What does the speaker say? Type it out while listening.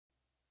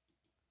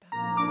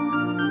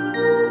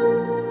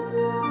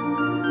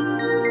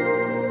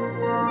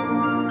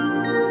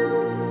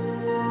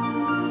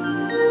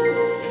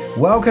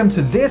Welcome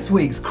to this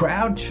week's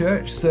Crowd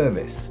Church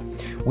service.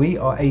 We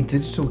are a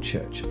digital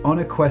church on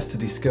a quest to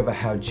discover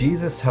how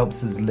Jesus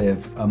helps us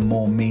live a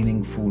more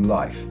meaningful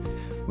life.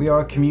 We are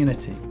a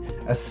community,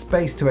 a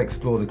space to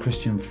explore the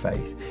Christian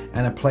faith,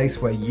 and a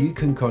place where you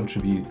can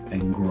contribute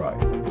and grow.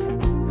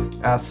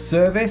 Our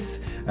service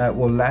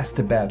will last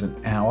about an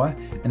hour,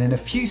 and in a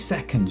few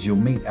seconds you'll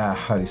meet our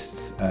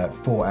hosts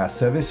for our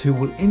service who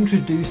will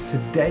introduce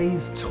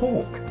today's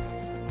talk.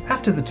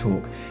 After the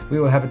talk, we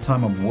will have a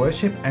time of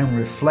worship and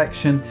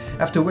reflection,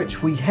 after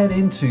which we head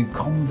into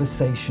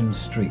Conversation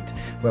Street,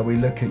 where we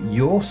look at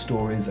your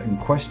stories and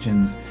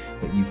questions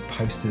that you've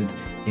posted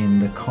in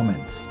the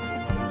comments.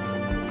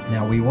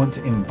 Now, we want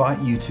to invite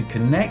you to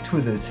connect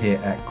with us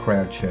here at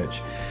Crowd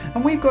Church,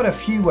 and we've got a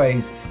few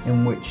ways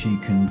in which you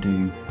can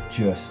do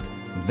just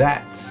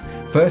that.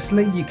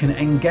 Firstly, you can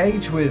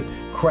engage with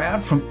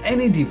Crowd from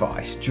any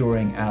device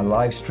during our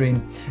live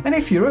stream, and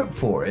if you're up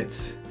for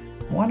it,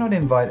 why not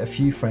invite a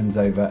few friends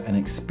over and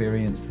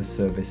experience the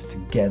service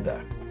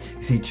together?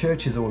 You see,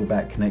 church is all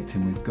about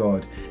connecting with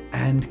God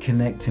and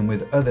connecting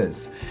with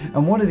others.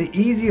 And one of the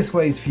easiest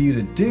ways for you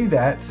to do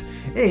that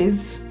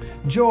is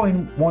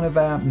join one of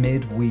our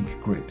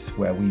midweek groups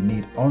where we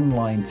meet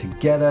online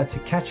together to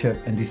catch up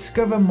and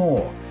discover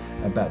more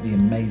about the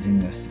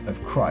amazingness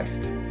of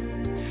Christ.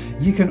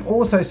 You can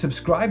also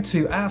subscribe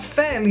to our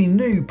fairly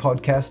new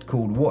podcast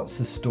called What's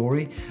the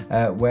Story,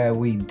 where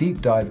we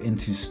deep dive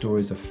into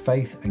stories of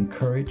faith and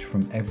courage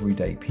from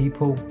everyday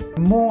people.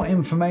 More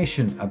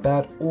information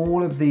about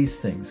all of these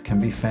things can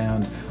be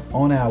found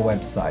on our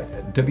website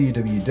at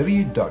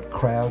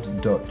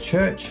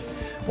www.crowd.church,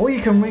 or you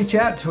can reach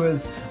out to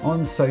us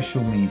on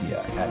social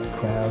media at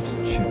Crowd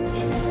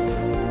Church.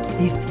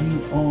 If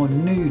you are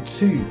new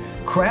to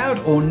Crowd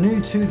or new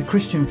to the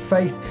Christian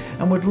faith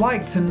and would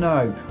like to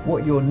know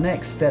what your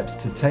next steps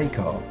to take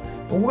are,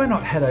 well, why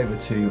not head over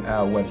to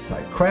our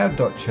website,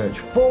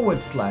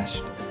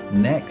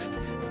 crowd.church/next,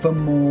 for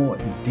more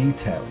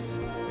details.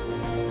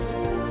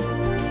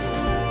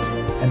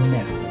 And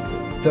now,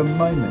 the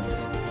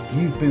moment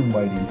you've been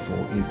waiting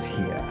for is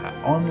here. Our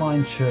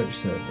online church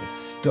service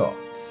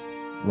starts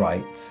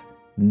right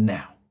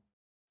now.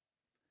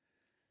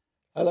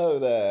 Hello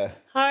there.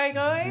 Hi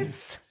guys,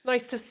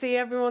 nice to see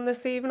everyone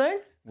this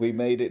evening. We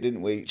made it,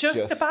 didn't we?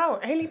 Just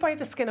about, only by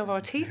the skin of our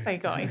teeth though,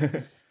 guys.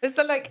 It's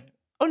like,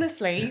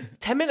 honestly,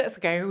 10 minutes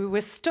ago we were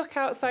stuck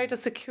outside a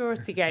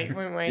security gate,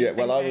 weren't we? Yeah,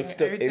 well, I was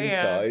stuck dear.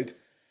 inside.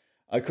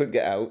 I couldn't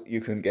get out, you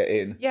couldn't get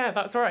in. Yeah,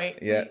 that's right.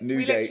 Yeah,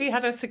 we literally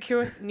had a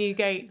new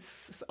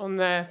gates on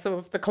the sort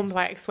of the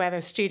complex where the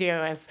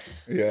studio is.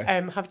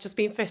 Yeah. Have just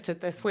been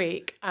fitted this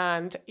week,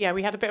 and yeah,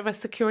 we had a bit of a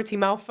security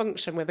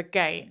malfunction with the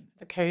gate.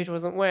 The code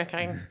wasn't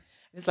working.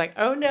 It's like,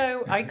 oh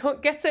no, I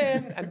can't get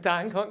in, and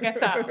Dan can't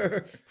get out.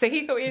 So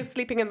he thought he was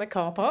sleeping in the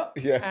car park,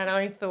 yes. And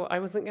I thought I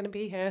wasn't going to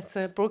be here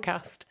to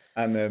broadcast.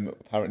 And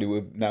apparently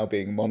we're now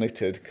being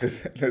monitored because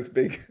there's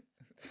big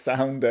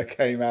sounder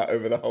came out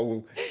over the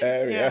whole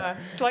area. Yeah,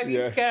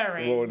 slightly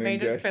scary. Warning,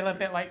 made us feel a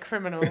bit like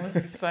criminals.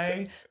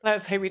 So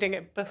let's hope we don't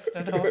get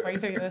busted halfway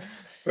through this.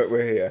 But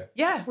we're here.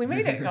 Yeah, we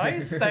made it,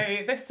 guys. So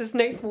this is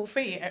no small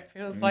feat. It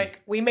feels like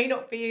we may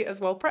not be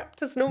as well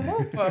prepped as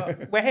normal,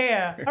 but we're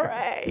here.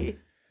 Hooray!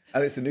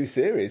 And it's a new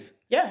series.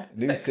 Yeah,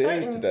 new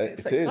series today.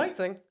 It's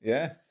exciting.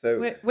 Yeah.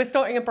 So we're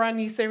starting a brand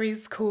new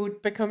series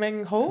called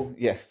Becoming Whole.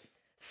 Yes.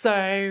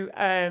 So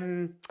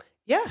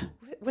yeah,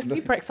 we're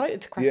super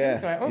excited to crack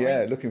into it, aren't we?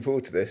 Yeah, looking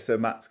forward to this. So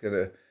Matt's going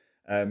to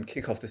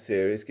kick off the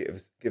series,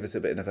 give us a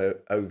bit of an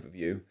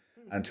overview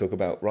and talk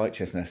about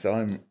righteousness. So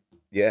I'm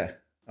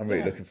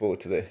really looking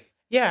forward to this.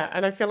 Yeah,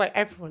 and I feel like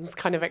everyone's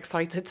kind of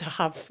excited to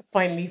have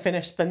finally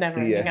finished the Never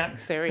Ending Act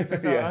series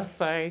as well. Yes.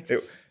 So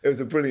it was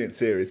a brilliant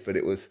series, but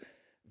it was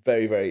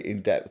very, very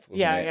in-depth,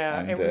 wasn't it? Yeah,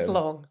 and, it was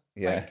long.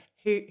 Yeah. Like,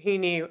 who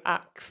knew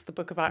Acts, the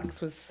book of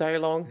Acts, was so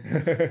long?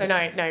 So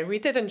no, we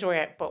did enjoy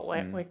it, but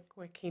we're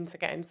keen to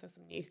get into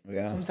some new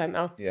content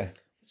now. Yeah.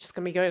 Which is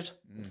going to be good.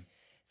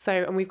 So,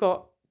 and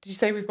did you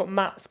say we've got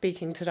Matt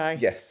speaking today?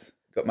 Yes,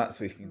 got Matt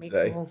speaking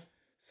today. Cool.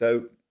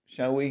 So,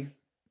 shall we,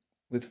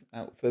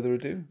 without further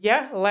ado?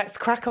 Yeah, let's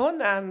crack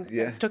on and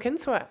get stuck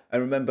into it.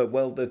 And remember,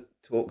 while the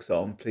talk's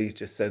on, please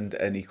just send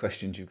any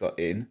questions you've got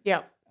in.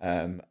 Yeah.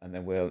 And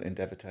then we'll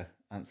endeavour to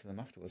answer them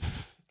afterwards.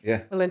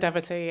 Yeah. We'll endeavour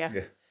to,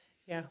 yeah.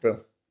 Bro.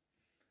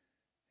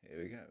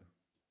 Here we go.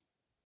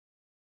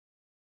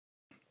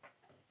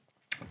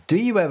 Do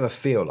you ever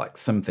feel like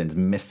something's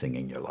missing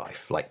in your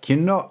life? Like you're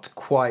not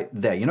quite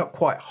there, you're not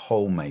quite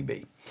whole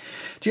maybe?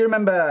 Do you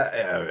remember,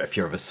 if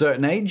you're of a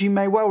certain age, you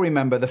may well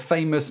remember the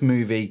famous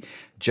movie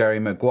Jerry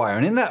Maguire.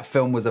 And in that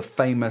film was a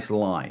famous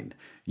line,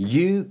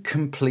 "You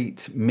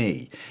complete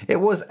me."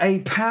 It was a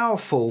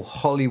powerful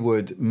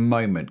Hollywood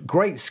moment,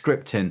 great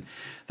scripting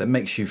that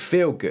makes you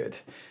feel good.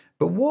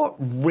 But what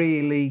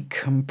really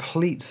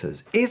completes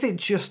us? Is it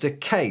just a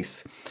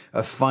case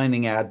of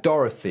finding our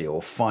Dorothy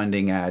or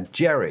finding our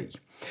Jerry?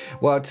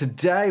 Well,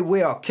 today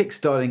we are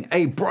kickstarting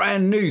a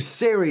brand new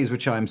series,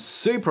 which I'm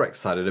super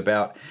excited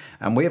about,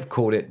 and we have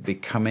called it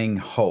Becoming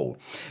Whole,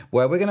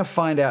 where we're going to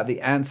find out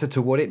the answer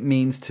to what it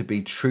means to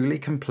be truly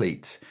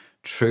complete,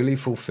 truly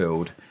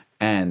fulfilled,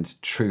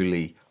 and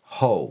truly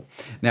whole.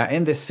 Now,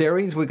 in this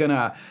series, we're going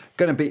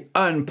to be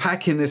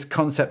unpacking this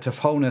concept of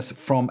wholeness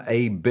from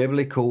a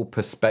biblical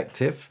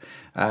perspective.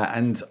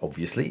 And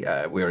obviously,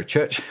 we're a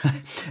church.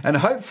 And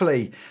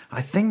hopefully,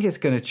 I think it's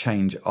going to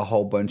change a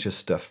whole bunch of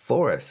stuff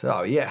for us.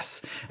 Oh,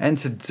 yes. And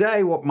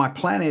today, what my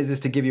plan is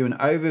to give you an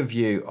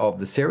overview of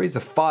the series,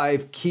 the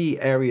 5 key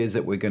areas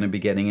that we're going to be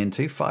getting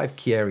into, 5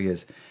 key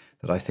areas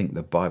that I think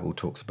the Bible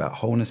talks about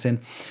wholeness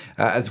in,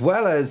 as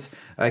well as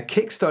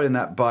kickstarting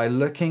that by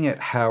looking at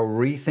how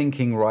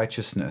rethinking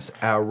righteousness,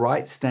 our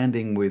right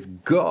standing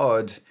with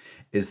God,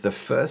 is the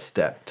first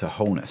step to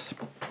wholeness.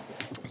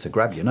 So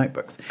grab your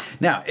notebooks.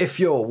 Now, if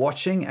you're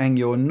watching and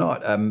you're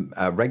not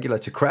a regular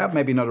to crowd,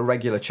 maybe not a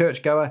regular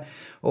churchgoer,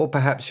 or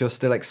perhaps you're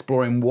still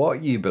exploring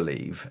what you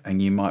believe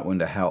and you might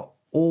wonder how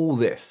all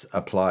this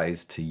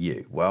applies to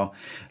you. Well,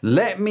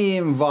 let me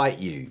invite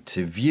you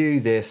to view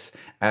this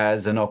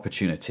as an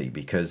opportunity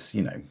because,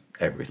 you know,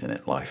 everything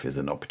in life is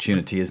an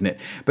opportunity, isn't it?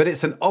 But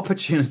it's an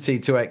opportunity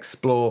to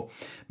explore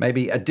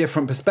maybe a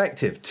different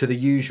perspective to the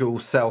usual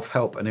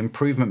self-help and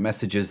improvement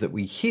messages that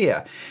we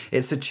hear.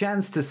 It's a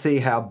chance to see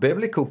how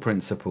biblical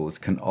principles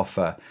can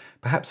offer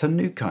perhaps a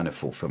new kind of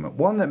fulfillment,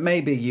 one that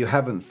maybe you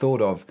haven't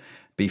thought of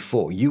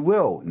before. You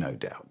will, no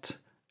doubt,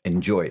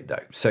 enjoy it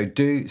though. So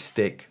do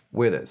stick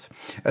with us,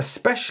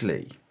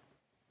 especially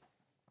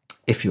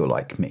if you're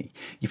like me.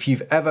 If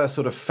you've ever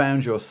sort of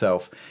found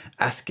yourself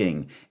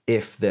asking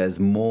if there's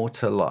more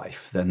to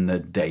life than the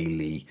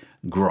daily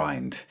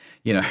grind.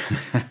 You know,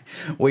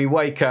 we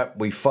wake up,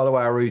 we follow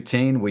our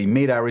routine, we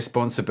meet our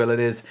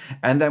responsibilities,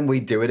 and then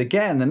we do it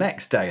again the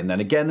next day, and then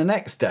again the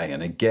next day,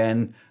 and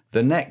again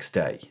the next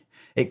day.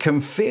 It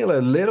can feel a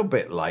little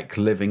bit like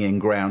living in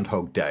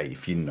Groundhog Day,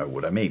 if you know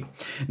what I mean.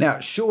 Now,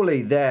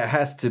 surely there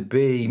has to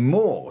be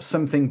more,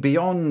 something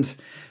beyond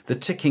the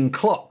ticking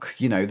clock,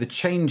 you know, the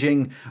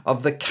changing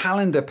of the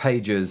calendar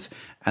pages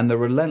and the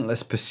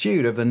relentless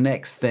pursuit of the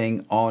next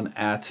thing on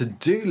our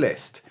to-do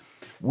list.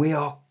 We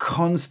are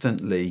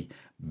constantly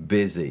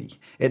busy.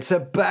 It's a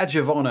badge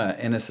of honor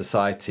in a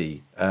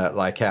society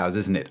like ours,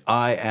 isn't it?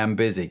 I am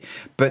busy.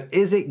 But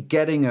is it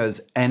getting us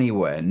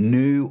anywhere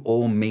new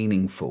or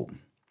meaningful?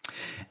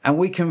 And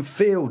we can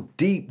feel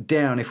deep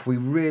down, if we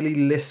really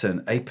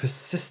listen, a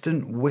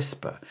persistent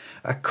whisper,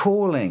 a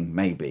calling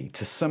maybe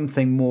to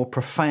something more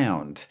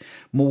profound,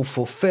 more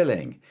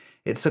fulfilling.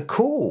 It's a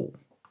call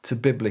to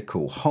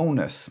biblical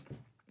wholeness.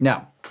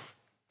 Now,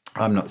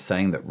 I'm not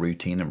saying that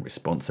routine and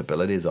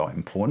responsibilities are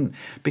important,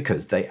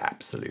 because they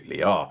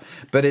absolutely are.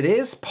 But it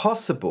is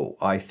possible,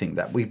 I think,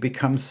 that we've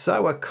become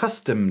so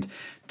accustomed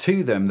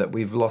to them that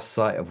we've lost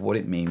sight of what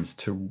it means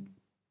to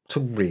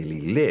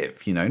really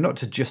live, you know, not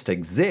to just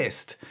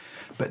exist,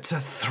 but to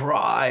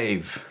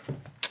thrive.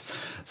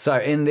 So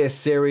in this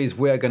series,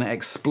 we're going to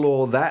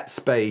explore that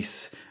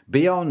space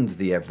beyond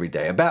the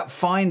everyday, about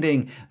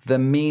finding the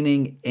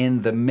meaning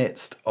in the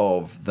midst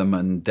of the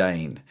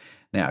mundane.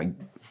 Now,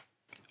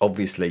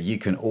 obviously, you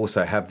can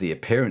also have the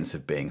appearance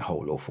of being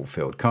whole or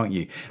fulfilled, can't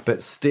you?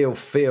 But still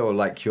feel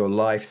like your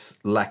life's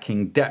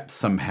lacking depth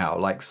somehow,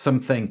 like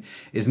something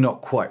is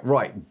not quite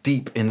right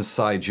deep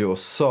inside your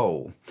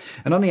soul.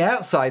 And on the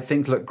outside,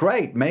 things look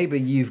great. Maybe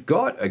you've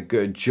got a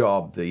good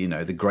job,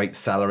 the great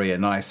salary, a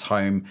nice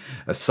home,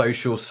 a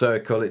social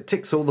circle. It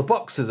ticks all the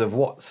boxes of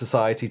what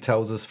society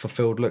tells us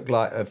fulfilled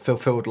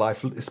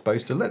life is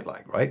supposed to look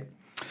like, right?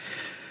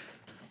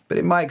 But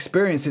in my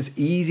experience, it's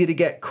easy to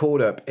get caught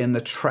up in the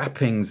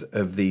trappings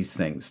of these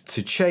things,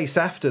 to chase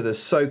after the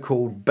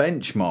so-called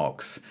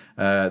benchmarks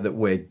that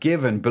we're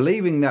given,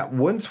 believing that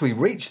once we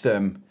reach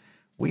them,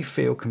 we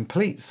feel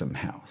complete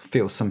somehow,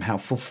 feel somehow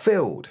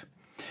fulfilled.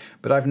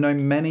 But I've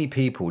known many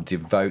people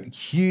devote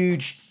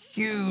huge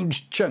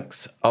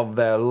chunks of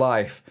their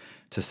life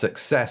to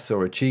success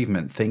or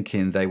achievement,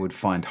 thinking they would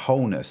find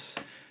wholeness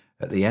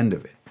at the end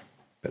of it,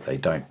 but they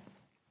don't.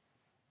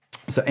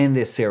 So in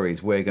this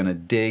series, we're going to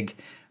dig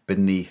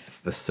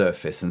beneath the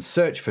surface and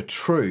search for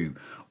true,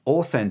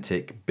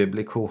 authentic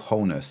biblical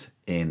wholeness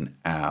in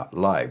our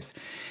lives.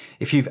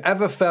 If you've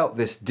ever felt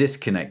this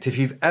disconnect, if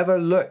you've ever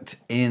looked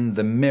in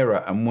the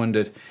mirror and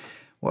wondered,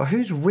 well,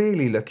 who's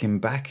really looking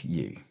back at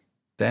you?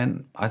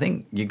 Then I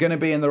think you're going to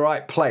be in the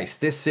right place.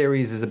 This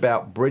series is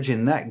about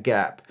bridging that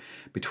gap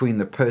between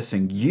the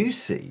person you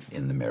see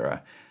in the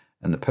mirror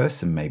and the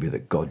person maybe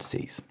that God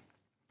sees.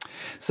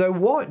 So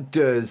what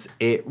does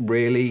it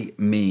really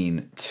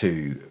mean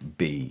to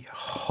be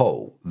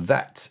whole?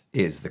 That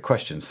is the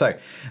question. So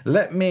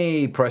let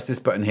me press this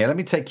button here. Let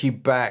me take you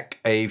back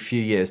a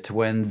few years to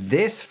when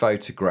this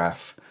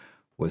photograph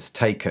was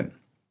taken.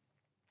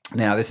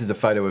 Now, this is a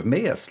photo of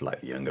me, a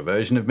slightly younger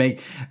version of me.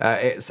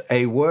 It's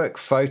a work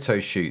photo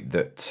shoot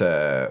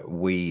that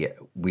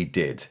we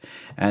did.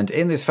 And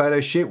in this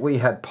photo shoot, we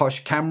had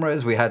posh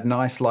cameras, we had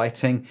nice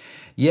lighting.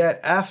 Yet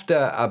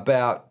after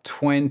about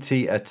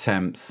 20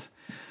 attempts,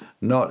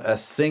 not a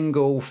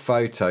single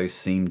photo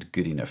seemed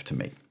good enough to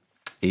me.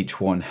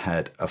 Each one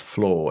had a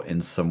flaw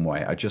in some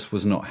way. I just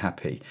was not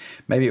happy.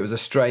 Maybe it was a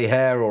stray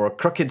hair or a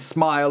crooked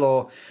smile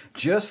or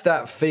just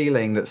that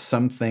feeling that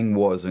something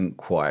wasn't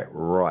quite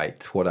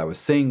right. What I was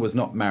seeing was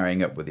not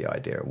marrying up with the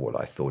idea of what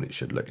I thought it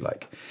should look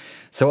like.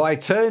 So I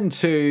turned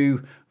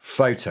to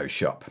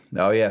Photoshop.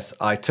 Oh yes,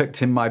 I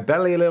tucked in my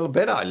belly a little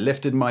bit. I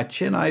lifted my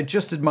chin. I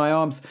adjusted my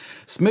arms,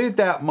 smoothed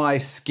out my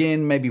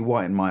skin, maybe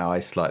whitened my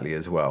eyes slightly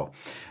as well,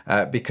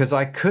 because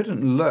I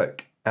couldn't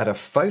look at a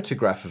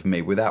photograph of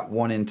me without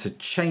wanting to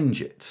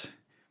change it.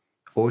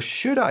 Or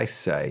should I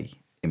say,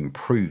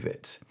 improve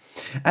it?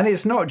 And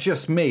it's not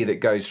just me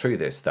that goes through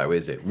this though,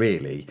 is it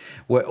really?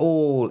 We're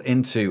all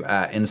into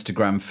our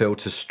Instagram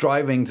filters,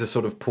 striving to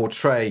sort of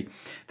portray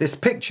this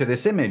picture,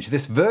 this image,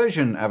 this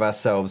version of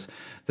ourselves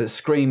that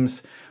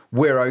screams,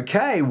 we're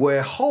okay,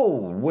 we're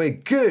whole, we're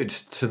good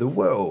to the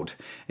world.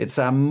 It's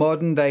our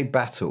modern day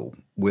battle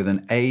with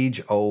an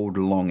age-old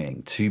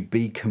longing to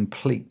be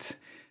complete,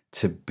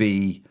 to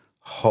be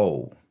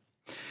whole.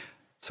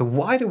 So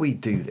why do we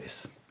do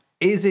this?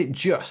 Is it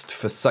just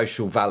for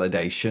social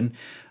validation?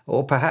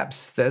 Or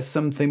perhaps there's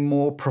something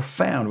more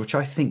profound, which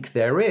I think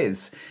there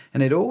is.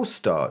 And it all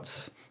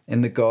starts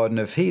in the Garden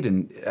of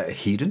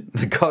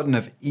the Garden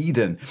of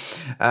Eden.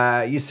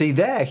 You see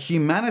there,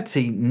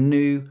 humanity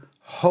knew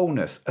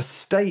wholeness, a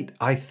state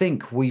I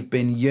think we've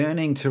been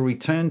yearning to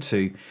return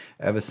to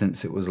ever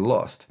since it was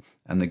lost.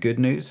 And the good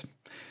news,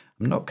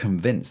 I'm not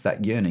convinced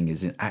that yearning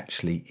is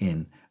actually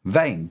in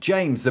vain.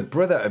 James, the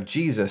brother of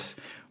Jesus,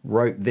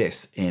 wrote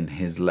this in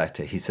his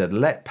letter. He said,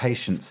 "Let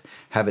patience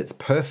have its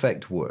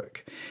perfect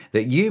work,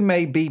 that you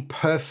may be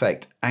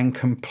perfect and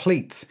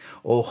complete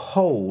or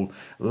whole,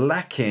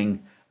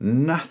 lacking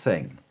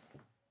nothing."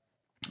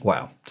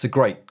 Wow, it's a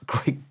great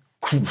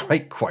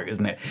quote,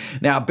 isn't it?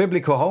 Now,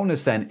 biblical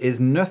wholeness then is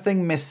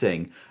nothing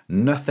missing,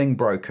 nothing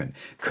broken,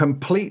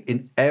 complete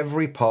in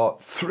every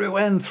part, through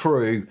and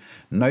through,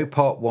 no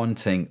part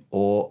wanting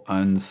or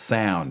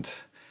unsound.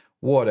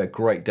 What a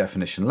great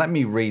definition. Let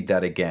me read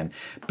that again.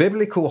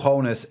 Biblical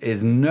wholeness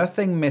is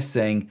nothing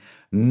missing,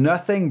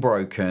 nothing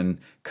broken,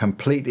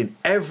 complete in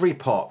every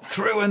part,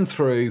 through and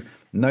through,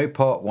 no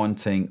part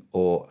wanting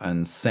or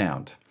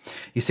unsound.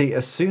 You see,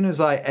 as soon as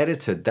I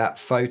edited that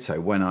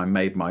photo, when I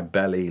made my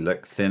belly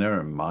look thinner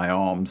and my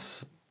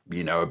arms,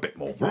 a bit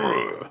more,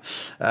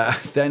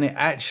 then it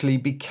actually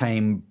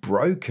became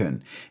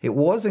broken. It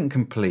wasn't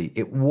complete.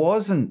 It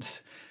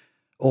wasn't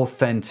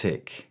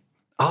authentic.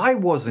 I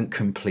wasn't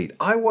complete.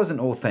 I wasn't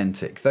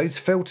authentic. Those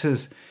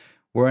filters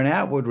were an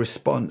outward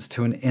response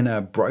to an inner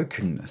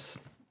brokenness.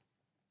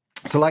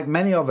 So like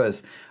many of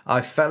us, I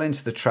fell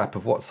into the trap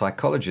of what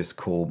psychologists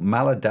call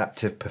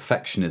maladaptive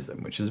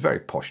perfectionism, which is a very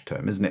posh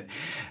term, isn't it?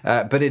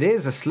 But it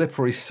is a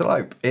slippery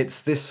slope. It's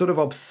this sort of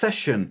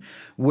obsession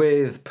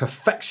with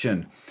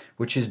perfection,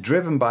 which is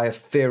driven by a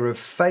fear of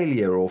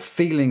failure or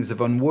feelings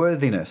of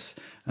unworthiness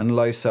and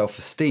low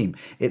self-esteem.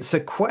 It's a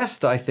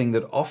quest, I think,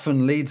 that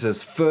often leads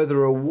us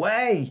further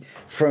away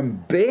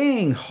from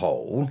being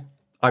whole,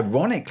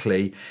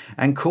 ironically,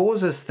 and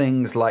causes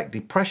things like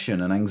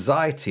depression and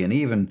anxiety and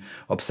even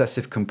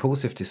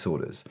obsessive-compulsive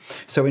disorders.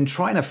 So in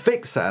trying to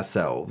fix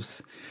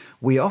ourselves,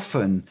 we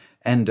often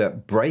end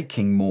up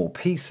breaking more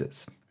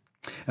pieces.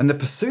 And the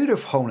pursuit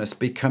of wholeness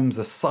becomes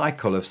a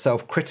cycle of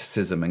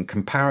self-criticism and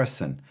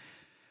comparison.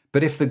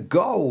 But if the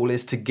goal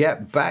is to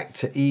get back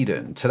to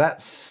Eden, to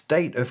that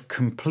state of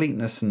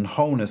completeness and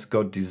wholeness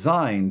God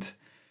designed,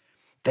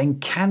 then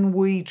can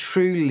we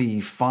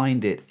truly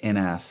find it in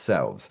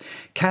ourselves?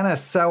 Can a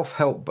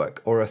self-help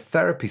book or a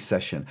therapy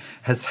session,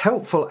 as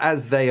helpful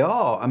as they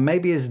are and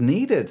maybe as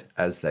needed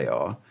as they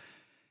are,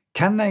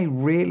 can they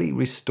really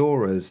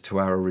restore us to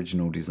our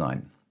original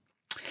design?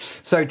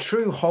 So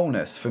true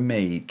wholeness for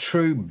me,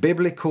 true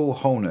biblical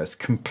wholeness,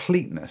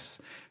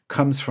 completeness,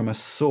 comes from a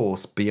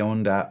source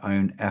beyond our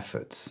own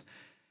efforts.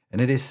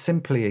 And it is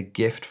simply a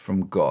gift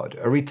from God,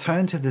 a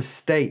return to the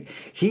state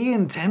He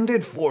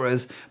intended for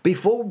us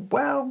before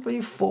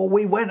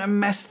we went and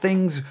messed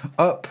things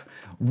up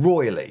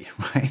royally,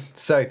 right?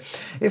 So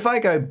if I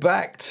go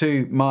back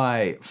to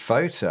my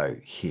photo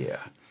here,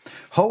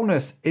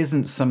 wholeness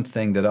isn't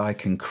something that I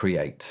can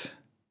create.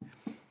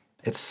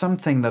 It's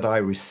something that I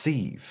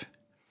receive.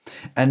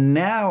 And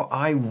now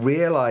I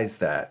realize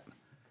that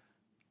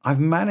I've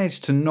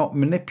managed to not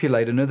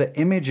manipulate another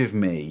image of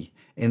me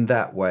in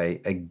that way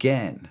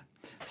again.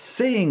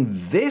 Seeing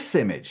this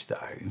image,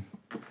 though,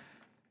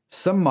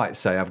 some might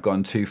say I've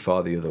gone too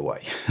far the other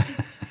way.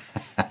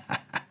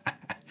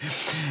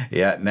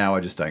 Yeah, now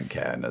I just don't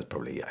care, and that's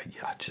probably, I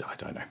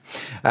don't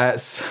know.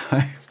 So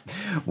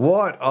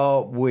what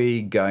are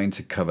we going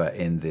to cover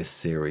in this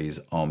series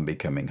on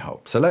becoming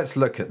whole? So let's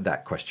look at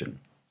that question.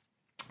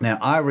 Now,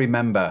 I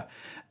remember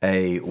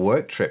a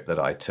work trip that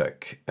I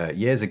took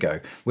years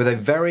ago with a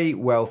very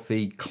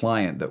wealthy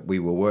client that we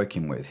were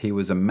working with. He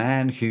was a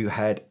man who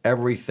had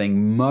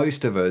everything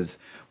most of us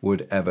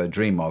would ever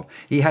dream of.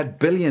 He had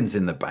billions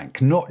in the bank,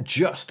 not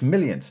just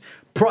millions.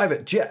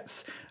 Private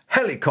jets,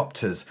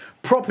 helicopters,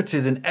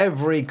 properties in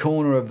every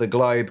corner of the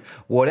globe.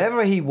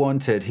 Whatever he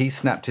wanted, he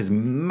snapped his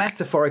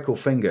metaphorical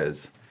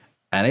fingers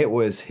and it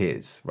was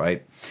his,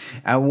 right?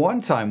 And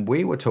one time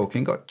we were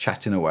talking, got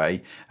chatting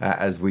away,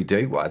 as we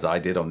do, well, as I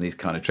did on these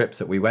kind of trips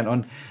that we went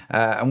on,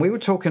 and we were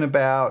talking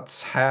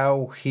about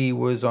how he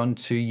was on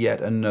to yet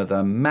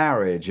another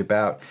marriage,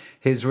 about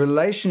his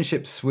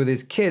relationships with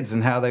his kids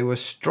and how they were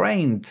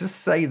strained, to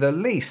say the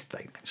least.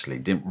 They actually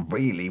didn't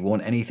really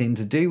want anything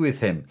to do with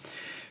him.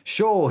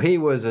 Sure, he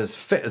was as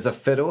fit as a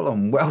fiddle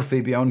and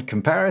wealthy beyond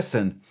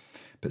comparison,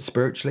 but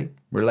spiritually,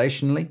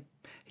 relationally,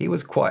 he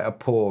was quite a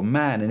poor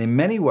man, and in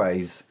many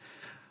ways,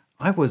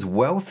 I was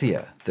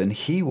wealthier than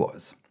he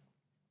was.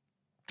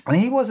 And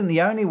he wasn't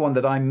the only one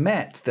that I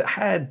met that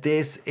had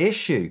this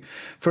issue.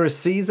 For a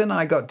season,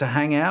 I got to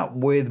hang out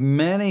with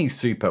many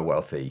super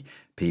wealthy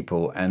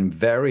people, and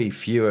very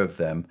few of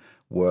them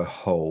were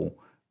whole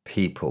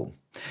people.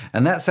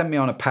 And that sent me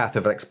on a path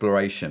of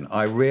exploration.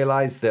 I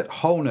realized that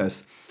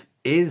wholeness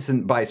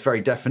isn't, by its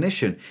very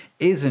definition,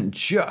 isn't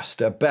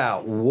just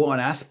about one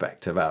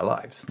aspect of our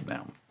lives.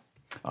 Now,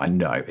 I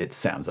know it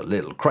sounds a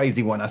little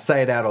crazy when I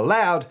say it out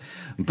aloud,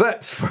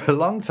 but for a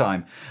long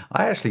time,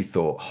 I actually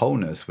thought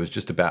wholeness was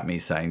just about me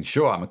saying,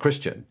 sure, I'm a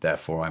Christian,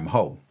 therefore I'm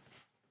whole.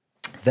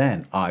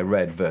 Then I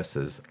read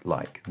verses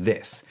like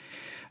this,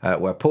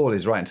 where Paul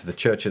is writing to the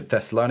church at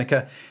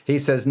Thessalonica. He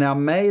says, now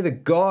may the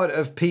God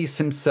of peace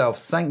himself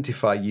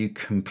sanctify you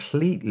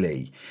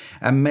completely,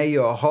 and may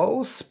your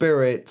whole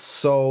spirit,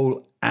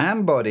 soul,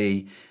 and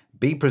body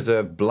be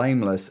preserved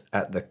blameless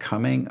at the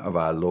coming of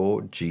our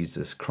Lord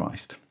Jesus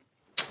Christ.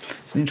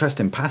 It's an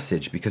interesting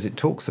passage because it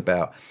talks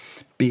about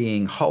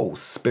being whole,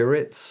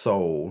 spirit,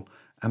 soul,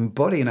 and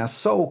body. And our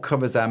soul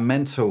covers our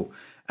mental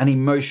and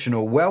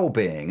emotional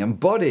well-being. And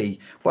body,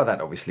 well,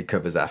 that obviously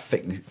covers our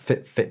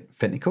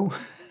physical,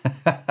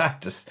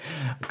 just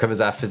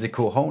covers our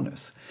physical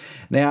wholeness.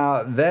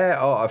 Now, there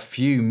are a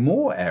few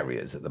more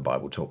areas that the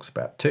Bible talks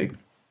about too.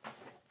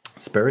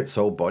 Spirit,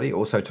 soul, body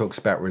also talks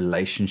about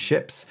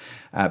relationships,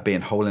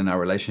 being whole in our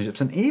relationships,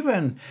 and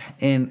even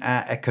in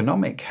our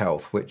economic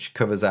health, which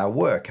covers our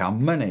work, our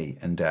money,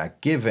 and our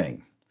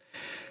giving.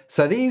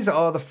 So these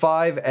are the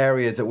 5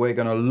 areas that we're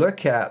going to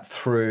look at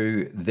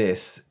through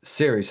this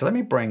series. So let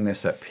me bring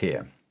this up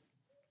here.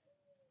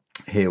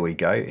 Here we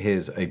go.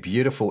 Here's a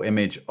beautiful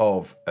image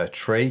of a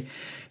tree.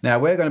 Now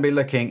we're going to be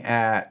looking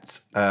at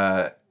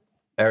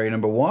area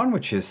number 1,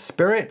 which is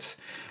spirit.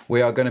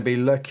 We are going to be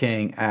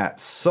looking at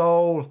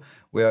soul,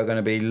 we are going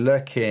to be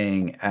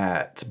looking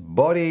at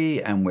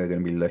body, and we're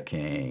going to be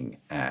looking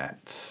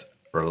at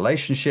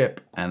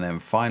relationship, and then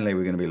finally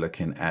we're going to be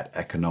looking at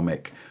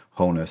economic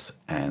wholeness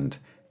and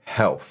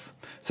health.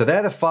 So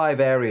they're the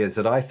 5 areas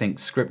that I think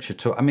Scripture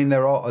taught. I mean,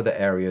 there are other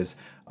areas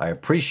I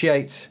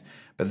appreciate,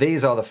 but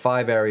these are the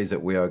 5 areas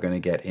that we are going to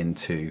get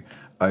into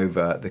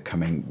over the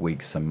coming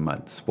weeks and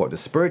months. What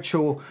does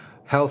spiritual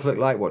health look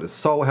like? What does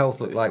soul health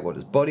look like? What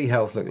does body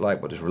health look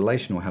like? What does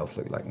relational health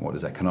look like? And what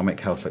does economic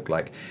health look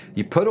like?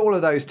 You put all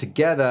of those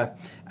together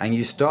and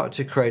you start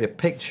to create a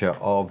picture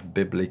of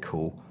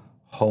biblical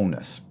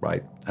wholeness,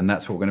 right? And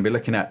that's what we're going to be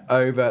looking at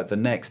over the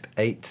next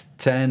 8 to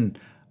 10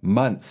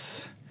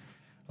 months.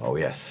 Oh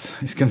yes,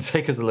 it's going to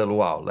take us a little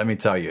while, let me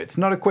tell you. It's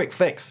not a quick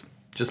fix.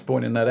 Just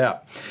pointing that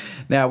out.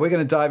 Now, we're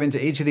going to dive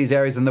into each of these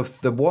areas, and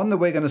the one that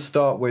we're going to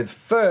start with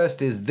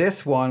first is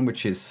this one,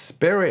 which is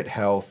spirit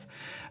health.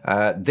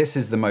 This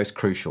is the most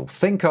crucial.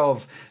 Think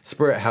of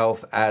spirit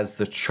health as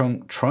the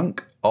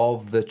trunk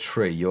of the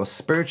tree. Your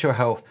spiritual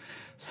health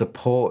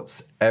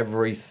supports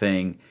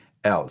everything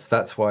else.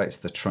 That's why it's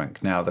the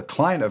trunk. Now, the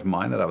client of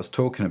mine that I was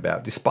talking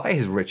about, despite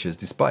his riches,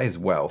 despite his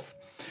wealth,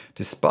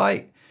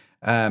 despite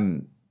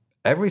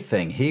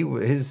everything,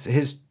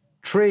 his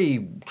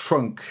tree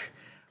trunk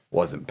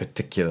wasn't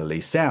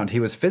particularly sound. He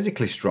was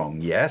physically strong,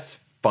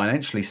 yes.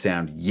 Financially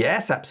sound,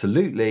 yes,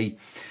 absolutely.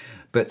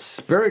 But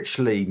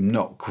spiritually,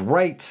 not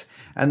great.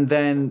 And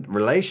then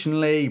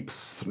relationally,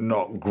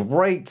 not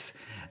great.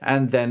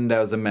 And then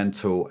there was a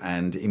mental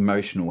and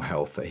emotional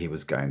health that he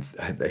was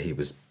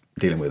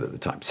dealing with at the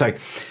time. So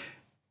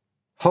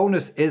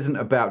wholeness isn't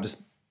about just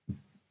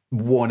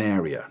one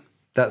area.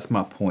 That's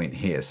my point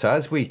here. So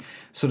as we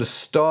sort of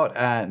start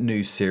our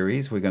new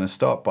series, we're going to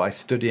start by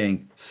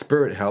studying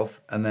spirit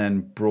health and then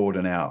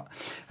broaden out.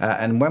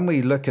 And when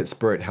we look at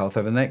spirit health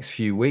over the next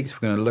few weeks,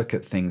 we're going to look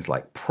at things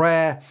like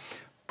prayer,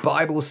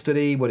 Bible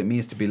study, what it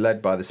means to be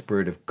led by the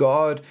Spirit of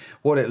God,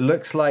 what it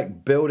looks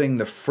like building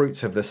the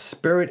fruits of the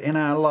Spirit in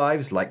our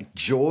lives, like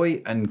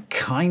joy and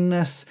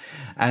kindness.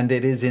 And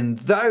it is in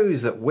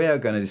those that we're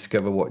going to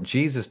discover what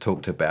Jesus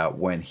talked about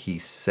when he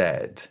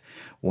said,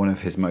 one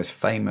of his most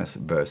famous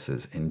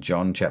verses in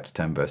John chapter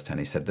 10, verse 10,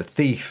 he said, "The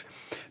thief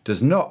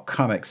does not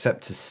come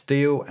except to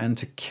steal and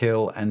to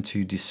kill and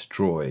to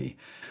destroy.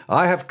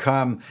 I have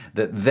come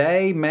that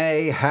they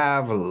may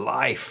have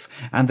life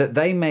and that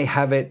they may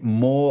have it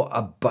more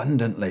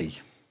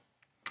abundantly."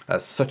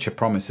 That's such a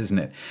promise, isn't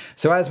it?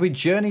 So as we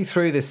journey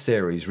through this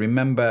series,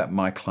 remember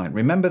my client.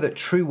 Remember that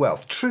true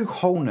wealth, true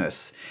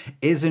wholeness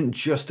isn't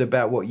just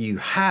about what you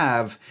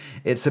have.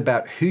 It's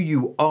about who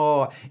you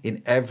are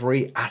in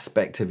every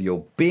aspect of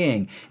your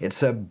being.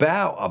 It's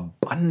about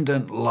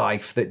abundant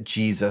life that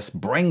Jesus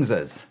brings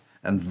us.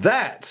 And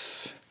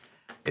that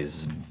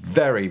is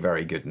very,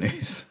 very good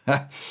news.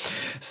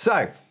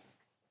 So,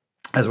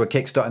 as we're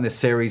kickstarting this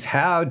series,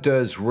 how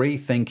does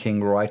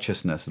rethinking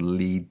righteousness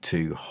lead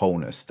to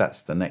wholeness?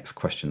 That's the next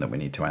question that we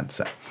need to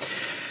answer.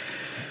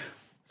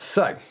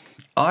 So,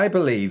 I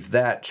believe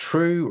that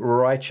true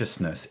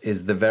righteousness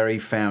is the very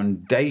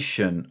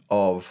foundation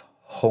of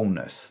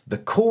wholeness, the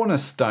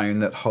cornerstone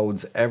that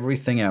holds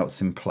everything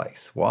else in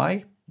place.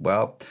 Why?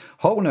 Well,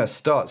 wholeness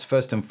starts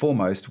first and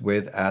foremost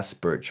with our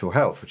spiritual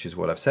health, which is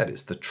what I've said.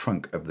 It's the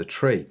trunk of the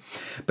tree.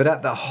 But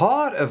at the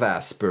heart of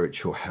our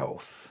spiritual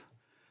health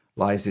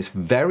lies this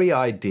very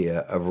idea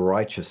of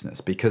righteousness,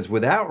 because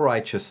without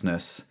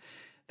righteousness,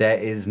 there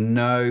is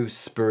no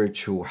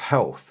spiritual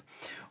health.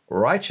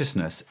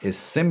 Righteousness is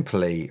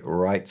simply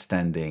right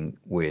standing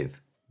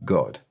with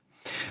God.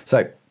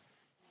 So,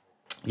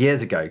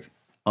 years ago,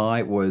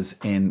 I was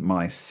in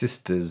my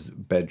sister's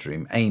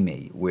bedroom,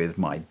 Amy, with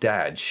my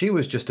dad. She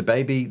was just a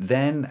baby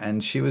then,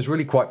 and she was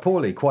really quite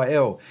poorly, quite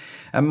ill.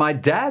 And my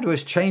dad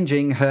was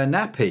changing her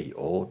nappy,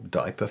 or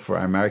diaper for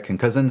our American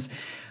cousins.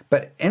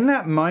 But in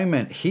that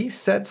moment, he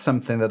said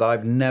something that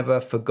I've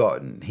never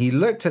forgotten. He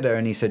looked at her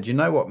and he said, "You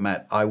know what,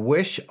 Matt? I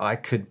wish I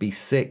could be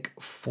sick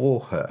for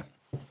her."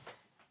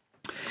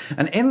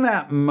 And in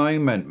that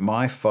moment,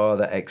 my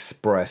father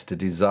expressed a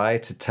desire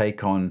to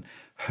take on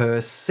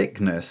her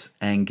sickness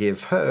and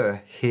give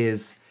her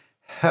his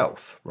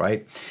health,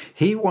 right?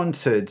 He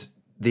wanted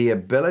the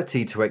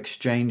ability to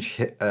exchange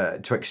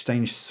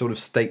sort of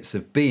states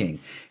of being,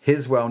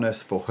 his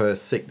wellness for her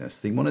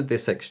sickness. He wanted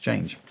this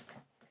exchange.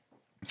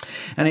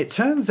 And it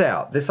turns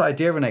out this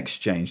idea of an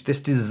exchange, this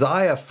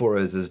desire for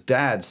us as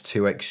dads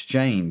to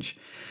exchange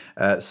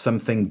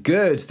something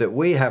good that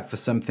we have for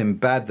something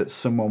bad that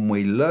someone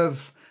we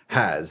love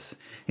has,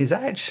 is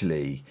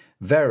actually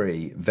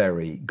very,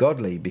 very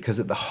godly, because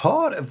at the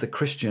heart of the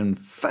Christian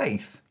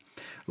faith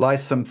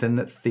lies something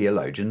that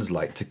theologians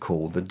like to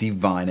call the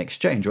divine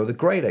exchange, or the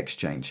great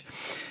exchange.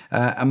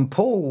 And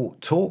Paul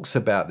talks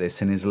about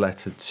this in his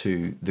letter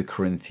to the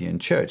Corinthian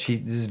church.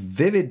 This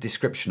vivid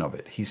description of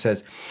it. He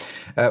says,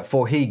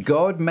 "For he,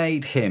 God,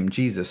 made him,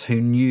 Jesus,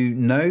 who knew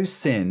no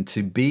sin,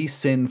 to be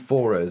sin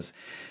for us,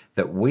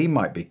 that we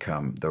might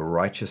become the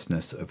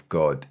righteousness of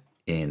God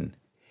in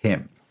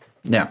him."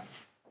 Now,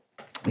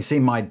 you see,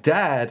 my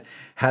dad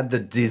had the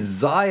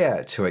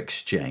desire to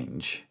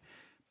exchange,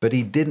 but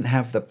he didn't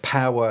have the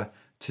power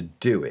to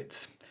do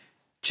it.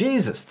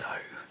 Jesus, though,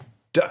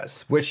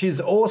 does, which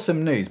is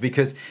awesome news,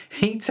 because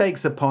he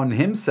takes upon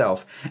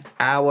himself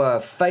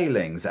our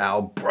failings,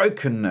 our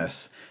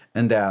brokenness,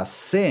 and our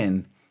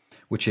sin,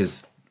 which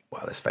is,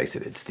 well, let's face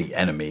it, it's the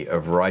enemy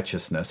of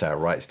righteousness, our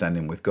right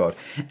standing with God.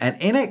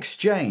 And in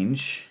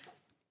exchange,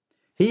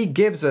 he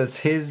gives us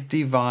his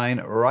divine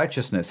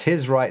righteousness,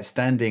 his right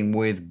standing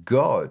with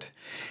God.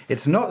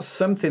 It's not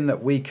something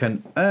that we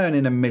can earn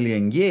in a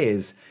million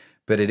years,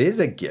 but it is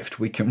a gift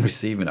we can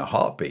receive in a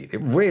heartbeat.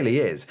 It really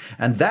is.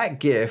 And that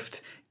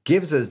gift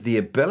gives us the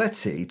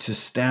ability to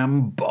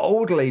stand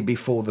boldly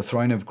before the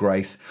throne of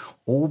grace,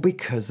 all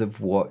because of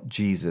what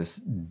Jesus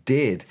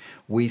did.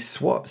 We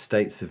swapped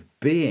states of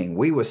being.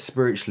 We were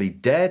spiritually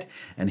dead,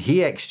 and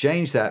he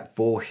exchanged that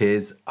for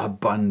his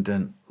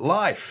abundant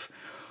life.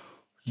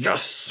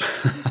 Yes!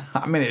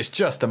 I mean, it's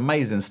just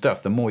amazing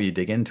stuff the more you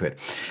dig into it.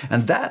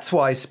 And that's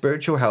why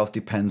spiritual health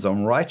depends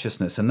on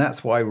righteousness. And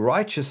that's why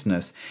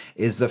righteousness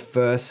is the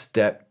first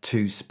step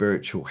to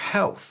spiritual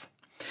health.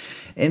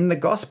 In the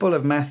Gospel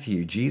of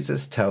Matthew,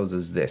 Jesus tells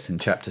us this in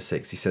chapter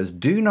 6. He says,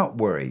 "Do not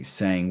worry,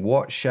 saying,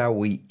 what shall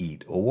we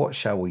eat? Or what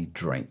shall we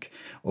drink?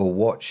 Or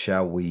what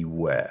shall we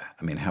wear?"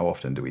 I mean, how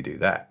often do we do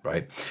that,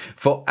 right?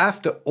 "For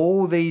after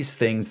all these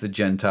things the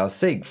Gentiles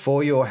seek,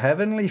 for your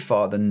heavenly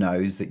Father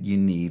knows that you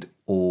need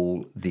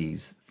all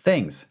these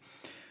things.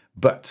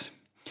 But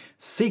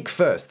seek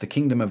first the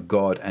kingdom of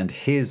God and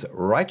his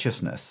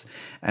righteousness,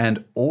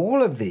 and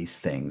all of these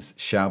things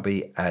shall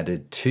be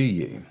added to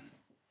you."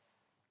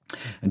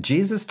 And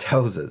Jesus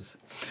tells us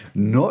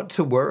not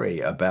to worry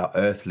about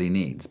earthly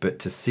needs, but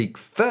to seek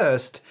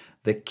first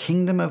the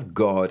kingdom of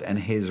God and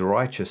his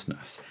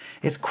righteousness.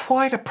 It's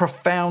quite a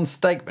profound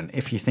statement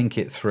if you think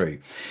it through.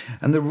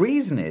 And the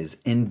reason is,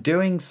 in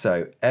doing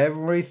so,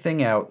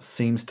 everything else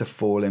seems to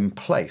fall in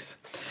place.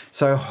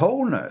 So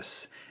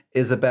wholeness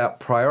is about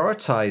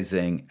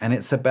prioritizing, and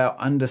it's about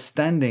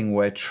understanding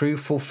where true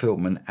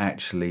fulfillment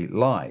actually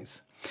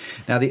lies.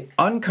 Now, the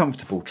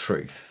uncomfortable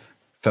truth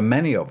for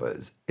many of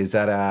us is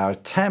that our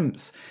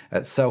attempts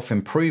at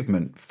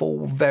self-improvement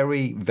fall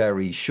very,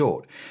 very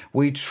short.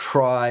 We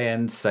try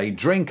and say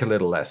drink a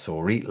little less,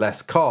 or eat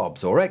less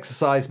carbs, or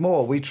exercise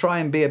more. We try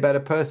and be a better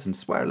person,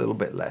 swear a little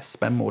bit less,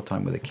 spend more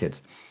time with the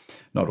kids.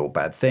 Not all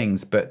bad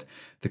things, but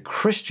the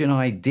Christian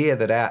idea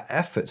that our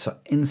efforts are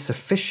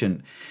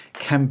insufficient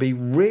can be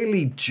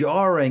really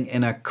jarring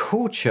in a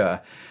culture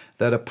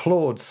that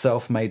applauds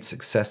self-made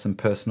success and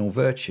personal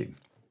virtue.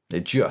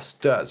 It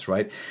just does,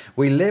 right?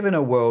 We live in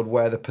a world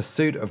where the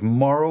pursuit of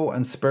moral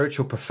and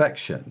spiritual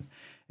perfection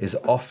is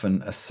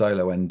often a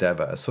solo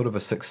endeavor, a sort of a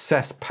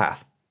success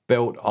path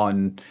built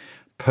on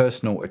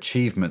personal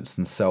achievements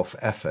and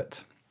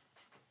self-effort.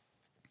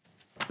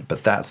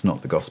 But that's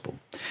not the gospel.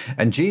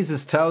 And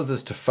Jesus tells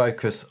us to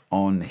focus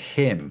on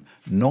him,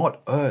 not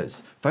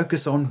us.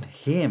 Focus on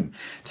him,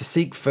 to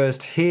seek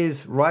first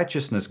his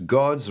righteousness,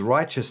 God's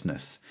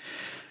righteousness.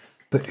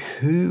 But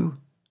who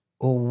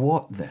or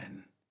what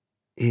then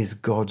is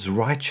God's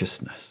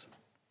righteousness?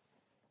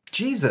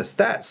 Jesus,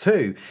 that's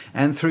who.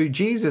 And through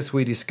Jesus,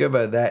 we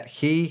discover that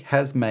he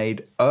has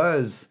made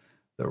us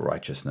the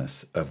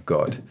righteousness of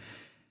God.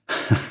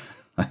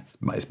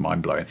 It's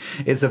mind-blowing.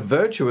 It's a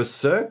virtuous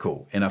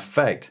circle, in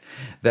effect,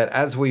 that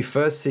as we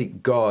first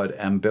seek God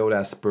and build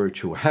our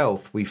spiritual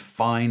health, we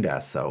find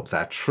ourselves,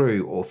 our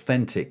true,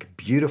 authentic,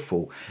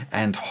 beautiful,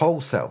 and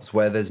whole selves,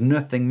 where there's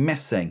nothing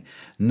missing,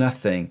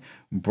 nothing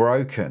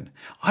broken.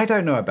 I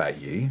don't know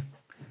about you,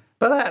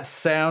 but that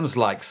sounds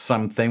like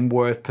something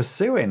worth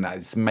pursuing.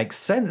 It makes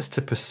sense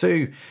to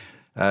pursue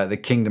the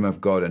kingdom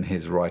of God and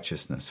his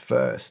righteousness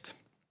first.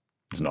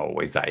 It's not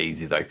always that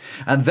easy, though.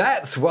 And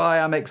that's why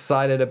I'm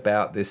excited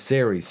about this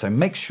series. So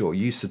make sure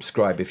you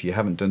subscribe if you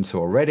haven't done so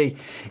already.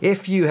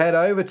 If you head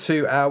over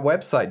to our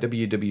website,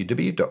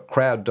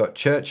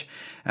 www.crowd.church,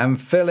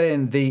 and fill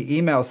in the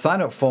email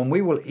sign-up form,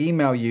 we will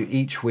email you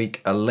each week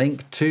a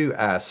link to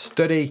our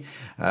study.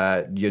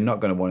 You're not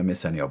going to want to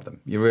miss any of them.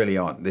 You really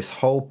aren't. This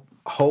whole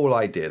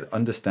idea,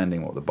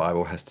 understanding what the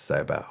Bible has to say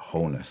about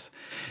wholeness.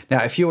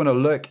 Now, if you want to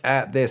look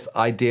at this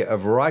idea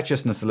of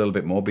righteousness a little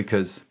bit more,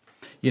 because,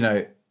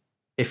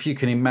 if you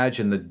can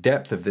imagine the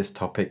depth of this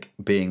topic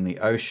being the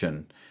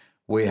ocean,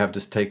 we have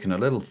just taken a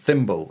little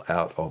thimble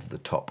out of the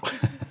top.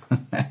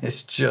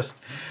 It's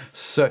just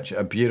such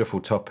a beautiful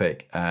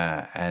topic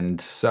and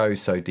so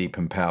deep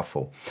and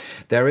powerful.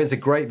 There is a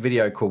great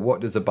video called What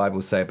Does the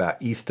Bible Say About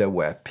Easter,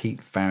 where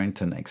Pete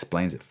Farrington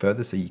explains it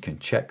further, so you can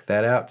check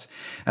that out.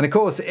 And of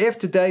course, if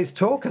today's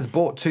talk has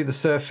brought to the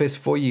surface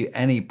for you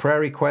any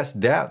prayer requests,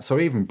 doubts, or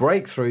even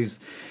breakthroughs,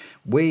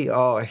 we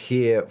are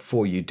here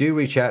for you. Do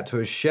reach out to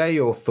us, share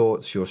your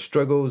thoughts, your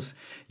struggles,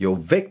 your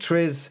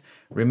victories.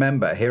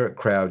 Remember, here at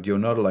Crowd, you're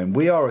not alone.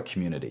 We are a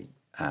community.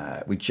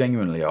 We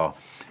genuinely are,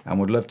 and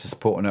would love to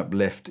support and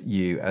uplift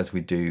you as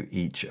we do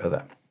each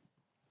other.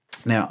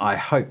 Now, I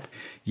hope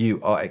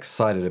you are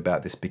excited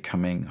about this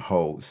Becoming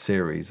Whole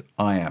series.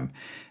 I am.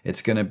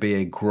 It's going to be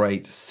a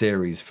great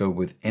series filled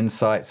with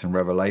insights and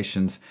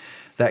revelations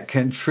that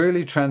can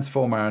truly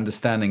transform our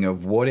understanding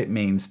of what it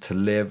means to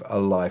live a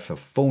life of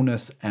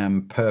fullness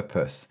and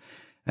purpose.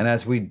 And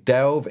as we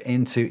delve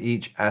into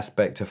each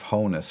aspect of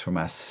wholeness, from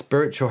our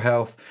spiritual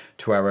health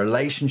to our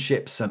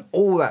relationships and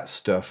all that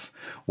stuff,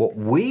 what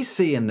we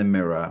see in the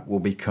mirror will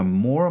become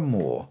more and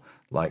more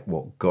like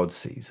what God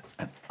sees.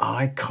 And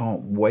I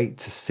can't wait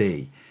to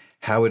see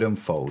how it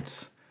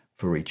unfolds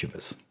for each of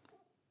us.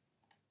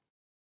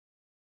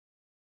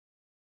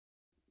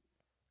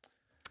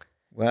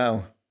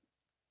 Wow.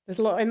 There's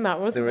a lot in that,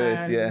 wasn't there?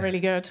 There is, yeah. Really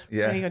good.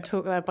 Yeah. Really good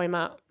talk there by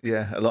Matt.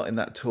 Yeah, a lot in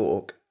that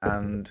talk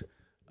and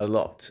a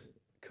lot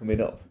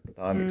coming up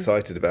that I'm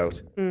excited about.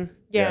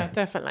 Yeah,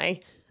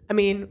 definitely. I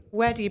mean,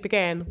 where do you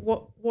begin?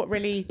 What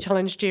really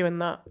challenged you in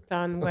that,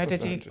 Dan? Where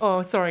did you...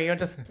 Oh, sorry, you're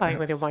just playing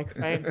with your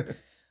microphone.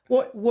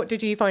 What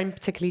did you find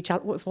particularly...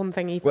 What's one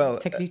thing you found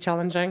particularly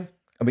challenging?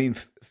 I mean,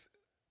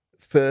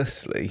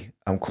 firstly,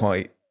 I'm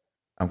quite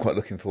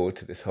looking forward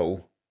to this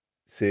whole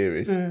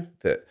series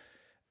that...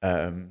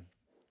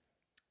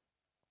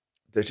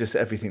 there's just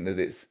everything that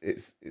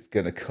it's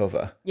going to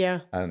cover,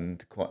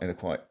 and in a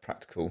quite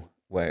practical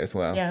way as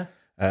well. Yeah.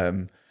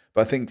 But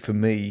I think for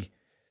me,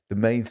 the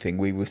main thing,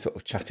 we were sort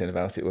of chatting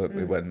about it, weren't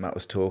we, when Matt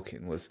was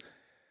talking, was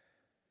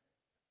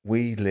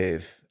we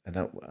live,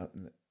 and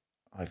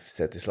I've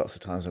said this lots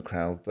of times on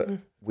Crowd, but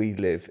we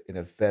live in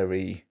a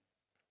very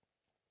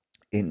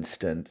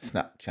instant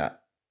Snapchat,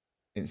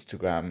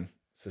 Instagram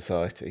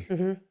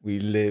society. We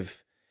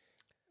live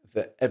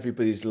that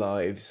everybody's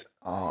lives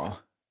are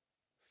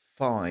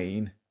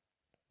fine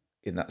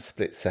in that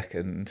split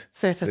second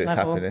surface that it's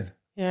level. happening.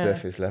 Yeah.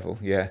 Surface level,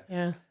 yeah.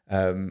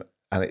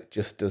 And it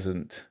just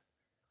doesn't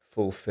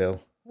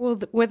fulfill. Well,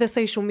 we're the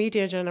social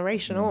media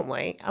generation, aren't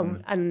we?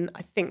 And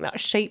I think that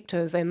shaped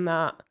us in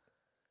that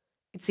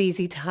it's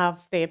easy to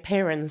have the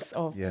appearance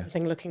of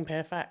everything looking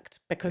perfect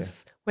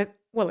because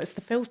it's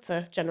the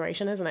filter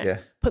generation, isn't it? Yeah.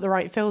 Put the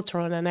right filter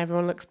on and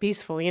everyone looks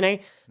beautiful,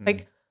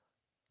 Like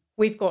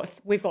we've got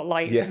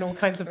lights and all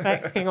kinds of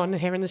effects going on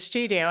here in the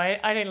studio.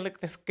 I don't look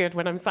this good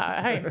when I'm sat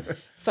at home.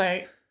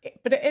 So,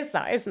 but it is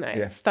that, isn't it?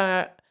 Yeah.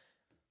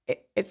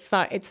 It's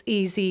that it's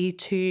easy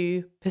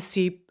to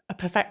pursue a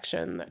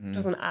perfection that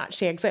doesn't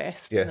actually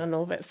exist in and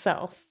of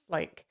itself.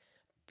 Like,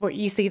 but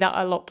you see that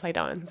a lot played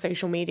out in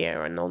social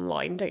media and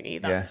online, don't you?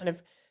 That kind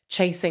of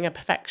chasing a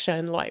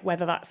perfection, like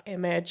whether that's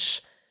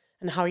image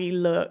and how you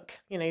look,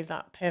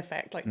 that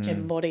perfect like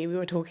gym body we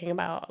were talking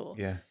about, or,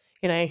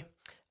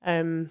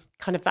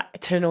 kind of that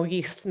eternal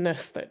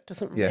youthness that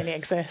doesn't really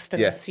exist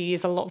unless you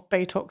use a lot of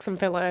Botox and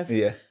fillers.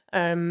 So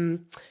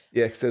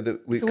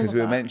that because we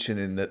were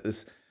mentioning that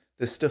there's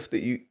stuff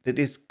that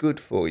is good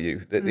for you,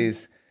 that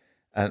is,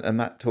 and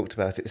Matt talked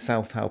about it.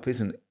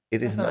 Isn't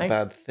Definitely. a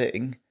bad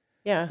thing.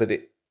 Yeah, but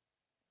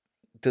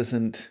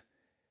doesn't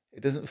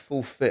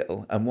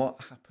fulfill. And what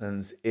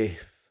happens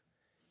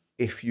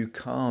if you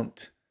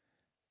can't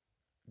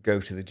go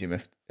to the gym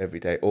every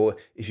day, or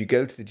if you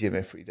go to the gym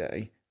every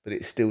day, but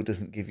it still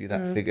doesn't give you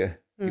that figure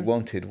you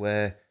wanted?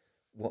 What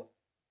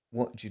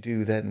do you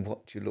do then?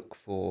 What do you look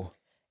for?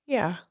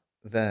 Yeah.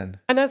 Then.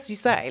 And as you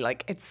say,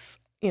 like, it's,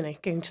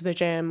 going to the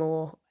gym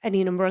or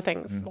any number of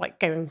things, like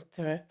going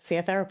to see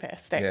a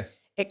therapist.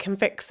 It can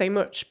fix so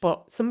much,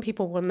 but some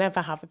people will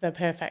never have the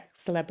perfect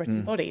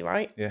celebrity body,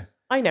 right? Yeah.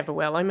 I never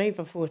will. I'm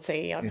over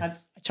 40. I've had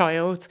a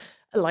child.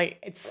 Like,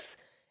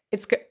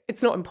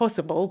 it's not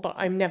impossible, but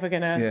I'm never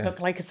going to look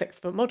like a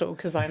 6-foot model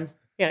because I'm,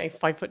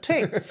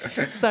 5'2".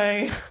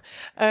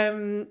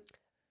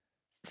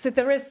 So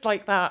there is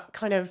like that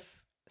kind of,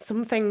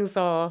 some things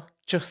are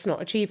just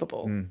not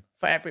achievable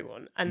for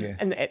everyone.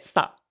 And it's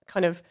that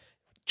kind of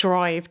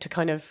drive to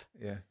kind of,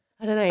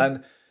 I don't know.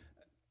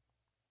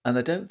 And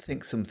I don't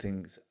think some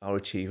things are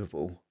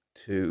achievable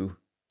to...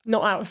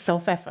 Not out of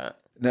self-effort.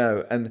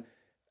 No, and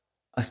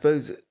I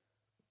suppose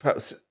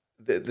perhaps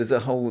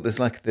there's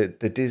like the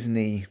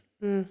Disney,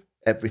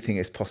 everything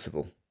is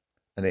possible,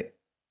 and it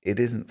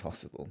isn't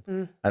possible.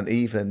 And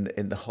even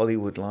in the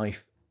Hollywood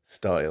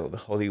lifestyle, the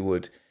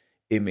Hollywood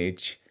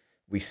image,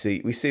 we see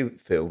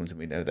films and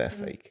we know they're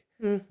fake.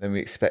 Then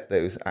we expect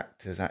those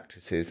actors,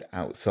 actresses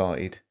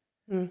outside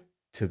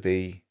to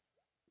be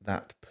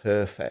that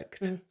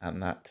perfect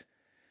and that,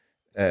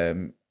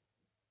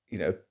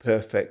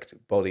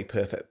 perfect body,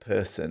 perfect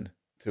person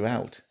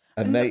throughout.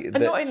 And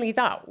not only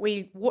that,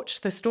 we watch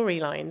the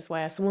storylines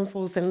where someone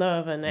falls in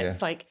love and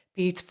it's like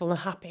beautiful and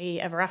happy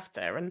ever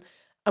after.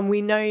 And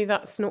we know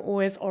that's not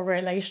always our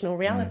relational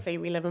reality.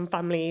 We live in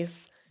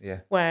families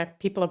where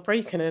people are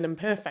broken and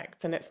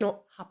imperfect, and it's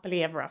not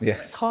happily ever after.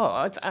 It's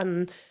hard.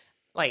 And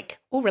like,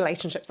 all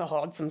relationships are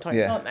hard sometimes,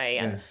 aren't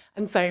they?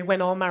 And so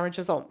when our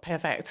marriages aren't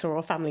perfect or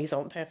our families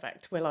aren't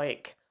perfect, we're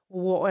like,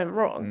 what went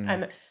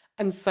wrong?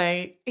 And so,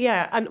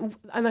 and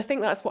I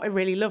think that's what I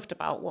really loved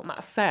about what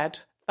Matt said,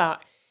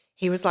 that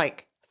he was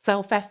like,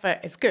 self-effort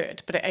is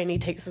good, but it only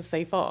takes us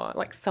so far.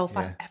 Like,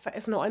 self-effort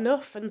is not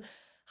enough. And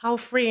how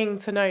freeing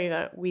to know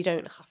that we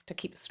don't have to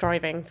keep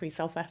striving through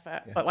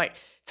self-effort. But like,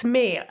 to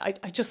me, I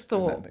just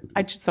thought,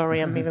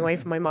 sorry, I'm moving away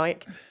from my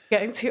mic,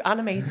 getting too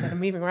animated and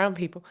moving around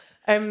people.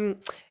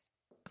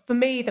 For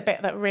me, the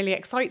bit that really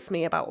excites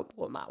me about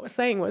what Matt was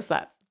saying was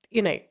that,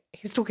 he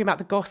was talking about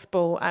the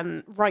gospel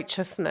and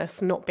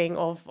righteousness not being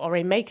of our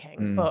own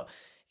making, but,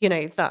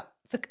 that,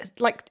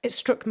 it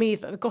struck me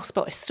that the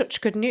gospel is such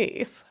good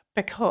news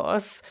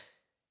because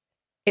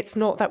it's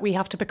not that we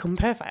have to become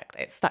perfect.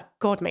 It's that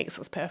God makes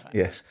us perfect.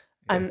 Yes.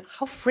 Yeah. And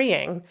how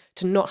freeing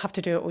to not have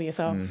to do it all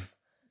yourself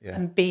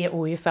and be it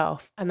all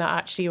yourself. And that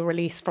actually you're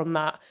released from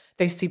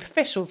those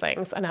superficial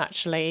things, and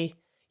actually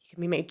you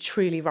can be made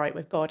truly right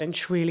with God and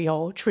truly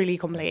whole, truly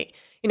complete.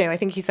 I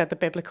think he said the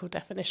biblical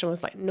definition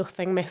was like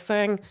nothing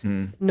missing,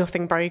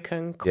 nothing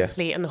broken,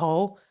 complete and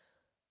whole.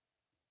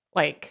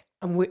 Like,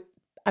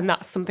 and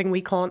that's something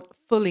we can't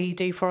fully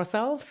do for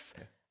ourselves,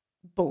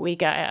 but we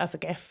get it as a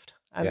gift.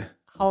 And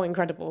how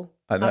incredible.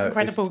 I know. How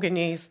incredible good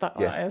news that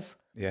is.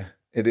 Yeah,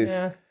 it is.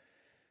 Yeah.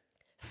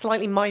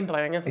 Slightly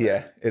mind-blowing, isn't it?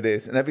 Yeah, it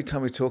is. And every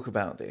time we talk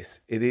about this,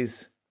 it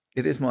is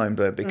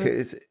mind-blowing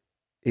because it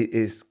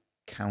is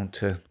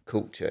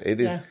counter-culture.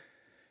 It is...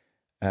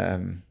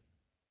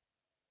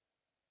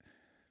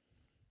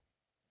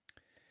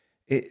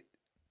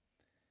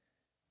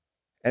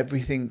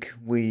 everything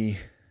we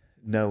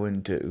know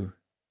and do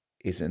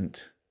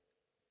isn't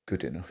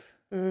good enough.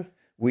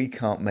 We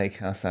can't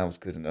make ourselves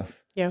good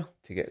enough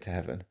to get to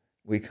heaven.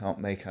 We can't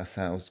make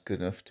ourselves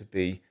good enough to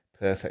be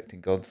perfect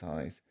in God's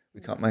eyes. We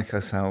can't make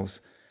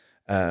ourselves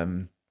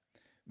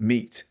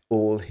meet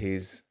all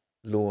his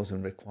laws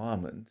and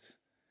requirements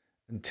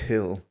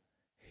until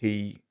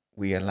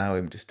we allow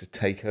him just to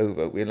take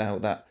over. We allow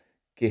that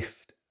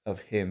gift of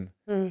him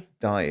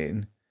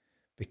dying,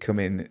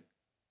 becoming...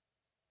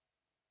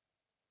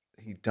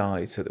 He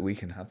died so that we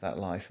can have that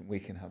life and we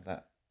can have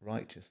that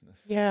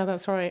righteousness. Yeah,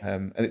 that's right.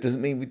 And it doesn't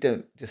mean we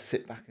don't just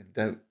sit back and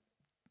don't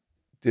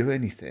do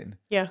anything.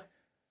 Yeah.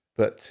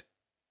 But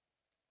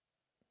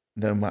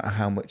no matter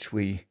how much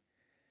we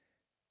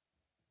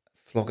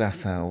flog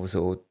ourselves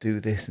or do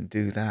this and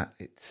do that,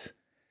 it's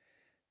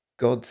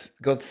God's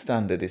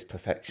standard is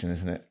perfection,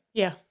 isn't it?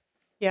 Yeah.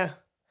 Yeah.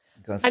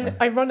 And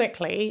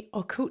ironically,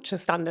 our culture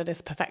standard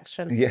is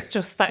perfection. It's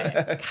just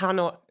that it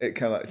cannot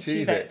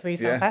achieve it through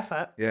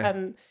self-effort. Yeah.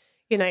 And,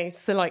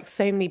 so like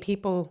so many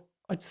people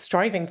are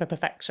striving for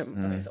perfection,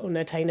 but it's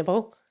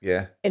unattainable.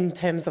 Yeah. In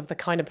terms of the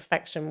kind of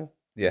perfection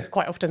we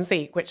quite often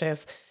seek, which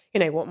is,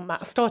 what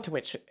Matt started,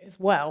 which is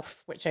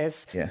wealth, which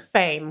is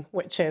fame,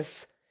 which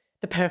is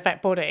the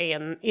perfect body,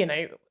 and,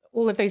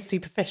 all of those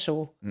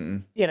superficial,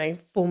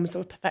 forms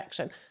of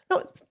perfection.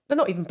 They're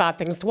not even bad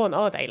things to want,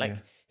 are they? Like,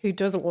 who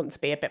doesn't want to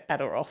be a bit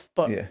better off?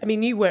 But I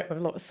mean, you work with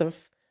lots of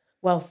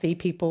wealthy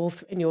people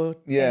in your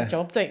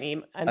job, don't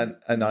you?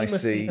 And I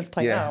see this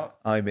play out.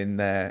 I'm in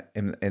their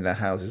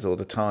houses all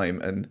the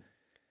time, and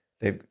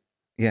they've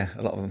a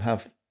lot of them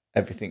have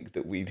everything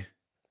that we'd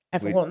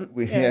want.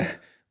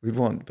 we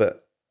want,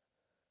 but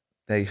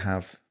they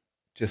have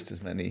just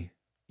as many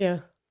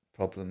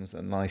problems,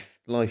 and life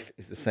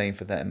is the same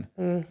for them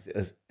as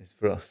it is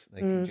for us.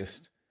 They can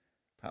just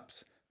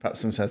perhaps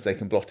sometimes they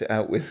can blot it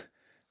out with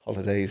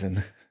holidays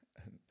and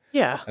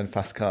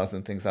fast cars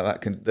and things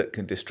like that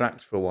can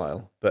distract for a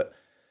while, but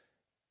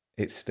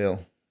it's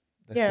still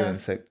they're still in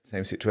the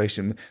same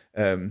situation.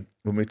 When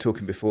we were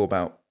talking before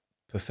about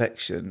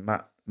perfection,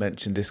 Matt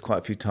mentioned this quite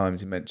a few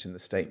times. He mentioned the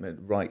statement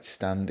right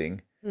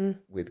standing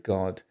with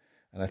God,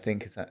 and I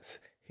think that's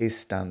his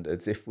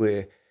standards. If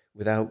we're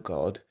without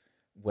God,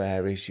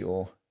 where is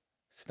your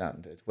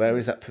standard? Where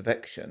is that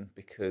perfection?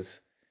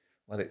 Because,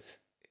 well, it's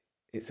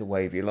a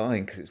wavy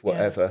line, because it's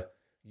whatever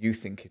you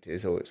think it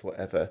is, or it's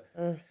whatever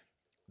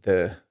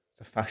the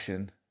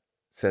fashion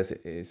says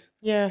it is.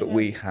 But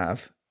we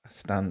have a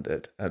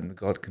standard, and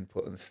God can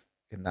put us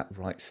in that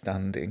right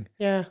standing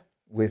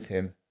with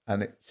him,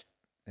 and it's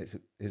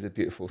a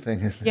beautiful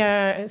thing, isn't it?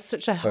 Yeah, it's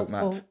such a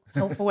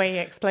helpful way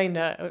you explained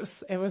it.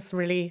 It was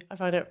really, I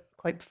found it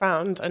quite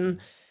profound. And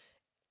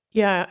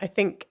I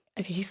think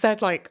he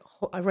said, like,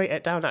 I wrote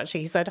it down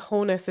actually, he said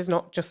wholeness is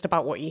not just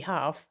about what you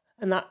have,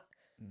 and that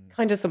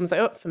kind of sums it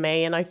up for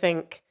me. And I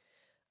think,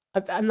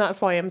 and that's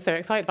why I'm so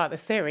excited about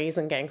this series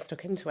and getting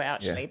stuck into it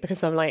actually,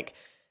 because I'm like,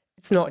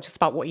 it's not just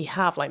about what you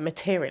have, like,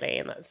 materially,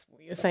 and that's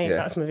what you're saying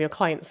about some of your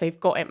clients. They've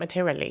got it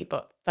materially,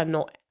 but they're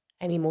not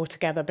any more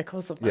together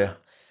because of that.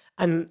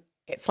 And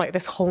it's like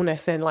this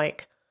wholeness in,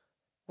 like,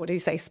 what do you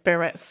say,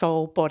 spirit,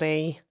 soul,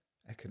 body,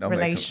 economic,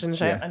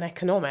 relationship, and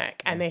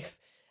economic.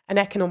 And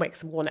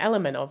economic's one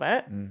element of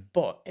it,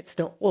 but it's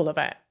not all of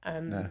it.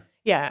 And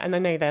and I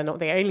know they're not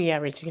the only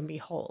areas you can be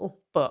whole,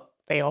 but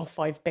they are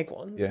 5 big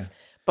ones.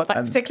 But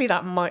that,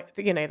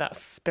 particularly that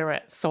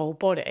spirit, soul,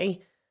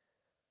 body,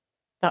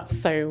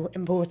 that's so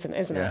important,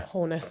 isn't it?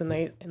 Wholeness in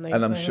those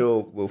and I'm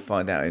sure we'll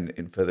find out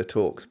in further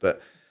talks, but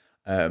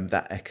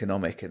that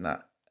economic and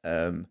that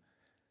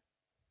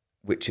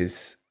which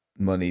is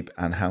money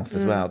and health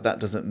as well, that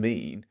doesn't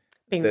mean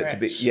being that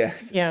rich. To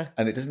be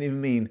and it doesn't even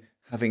mean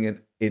having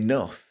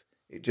enough.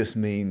 It just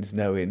means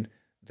knowing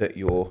that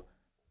you're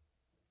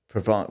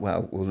provided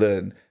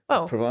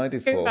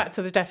for. Going back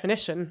to the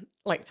definition,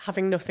 like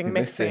having nothing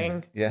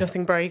missing,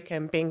 nothing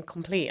broken, being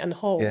complete and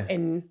whole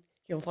in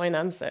your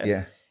finances.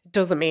 It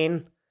doesn't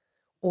mean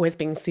always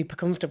being super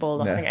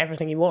comfortable or having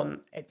everything you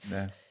want.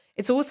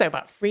 It's also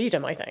about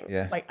freedom, I think.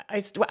 Like,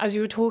 as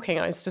you were talking,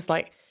 I was just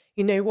like,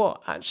 you know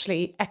what?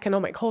 Actually,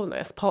 economic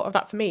wholeness, part of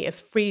that for me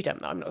is freedom.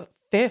 That I'm not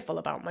fearful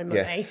about my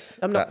money.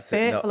 I'm not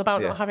fearful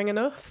about not having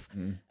enough.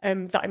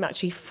 That I'm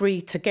actually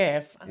free to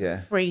give,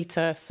 and free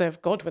to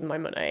serve God with my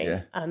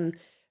money, and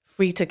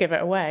free to give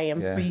it away,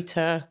 and free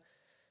to,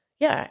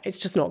 it's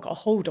just not got a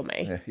hold on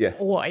me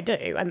or what I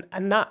do.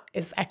 And that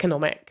is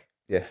economic.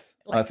 Yes,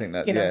 like, I think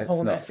that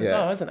wholeness as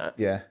well, isn't it?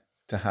 Yeah,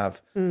 to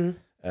have, to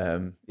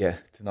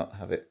not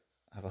have it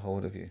have a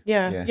hold of you.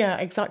 Yeah,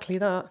 exactly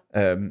that.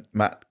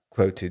 Matt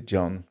quoted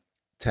John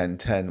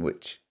 10:10,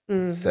 which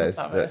says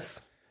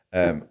that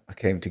I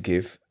came to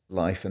give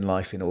life, and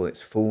life in all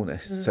its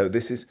fullness. So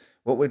this is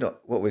what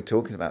we're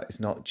talking about. It's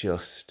not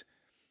just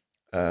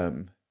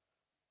a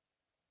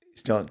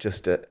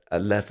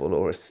level,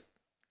 or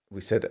we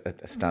said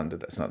a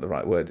standard. That's not the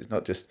right word. It's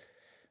not just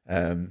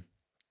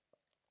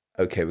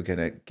okay, we're going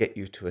to get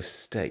you to a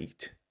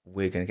state.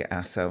 We're going to get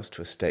ourselves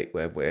to a state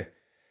where we're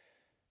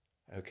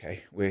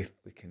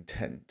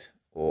content,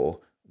 or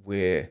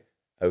we're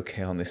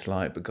okay on this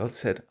line. But God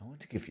said, I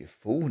want to give you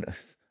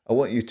fullness. I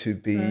want you to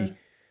be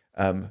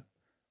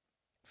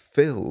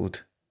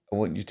filled. I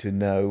want you to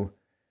know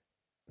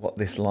what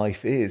this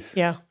life is.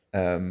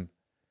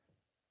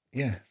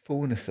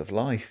 Fullness of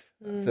life.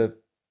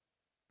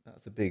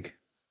 That's a big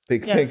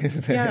thing,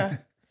 isn't it?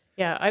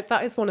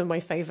 That is one of my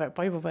favourite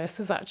Bible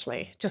verses,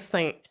 actually. Just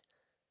think,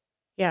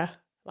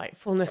 like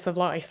fullness of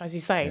life, as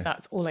you say,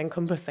 that's all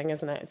encompassing,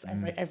 isn't it? It's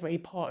every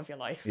part of your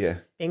life.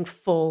 Being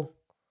full,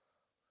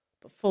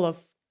 but full of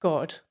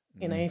God,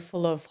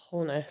 full of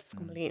wholeness,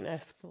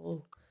 completeness,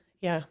 full.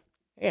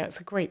 It's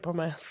a great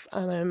promise.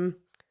 And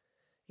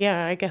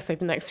I guess over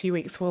the next few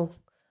weeks we'll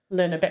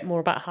learn a bit more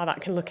about how that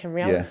can look in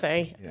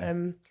reality.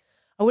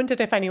 I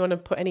wondered if anyone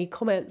had put any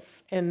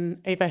comments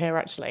in over here,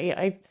 actually.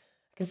 I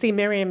can see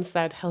Miriam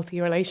said healthy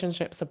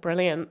relationships are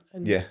brilliant.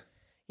 And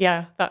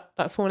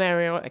that's one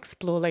area I'll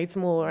explore loads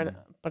more.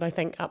 But I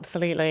think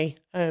absolutely,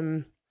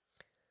 that's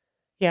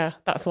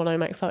one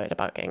I'm excited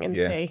about getting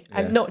into.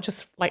 And not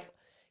just like,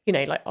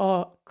 like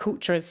our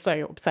culture is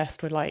so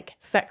obsessed with like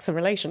sex and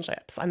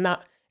relationships, and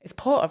that is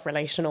part of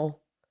relational,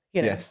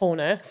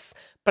 wholeness.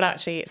 But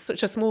actually it's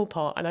such a small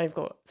part. And I've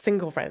got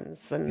single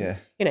friends and,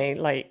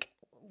 like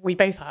we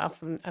both have,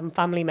 and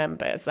family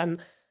members, and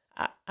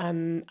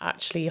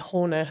actually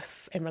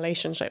wholeness in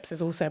relationships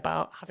is also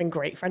about having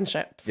great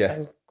friendships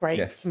and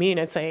great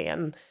community.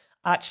 And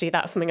actually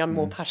that's something I'm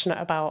more passionate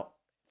about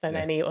than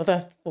any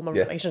other form of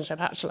relationship,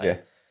 actually.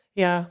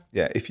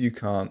 If you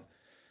can't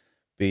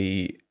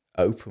be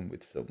open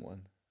with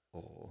someone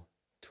or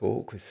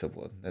talk with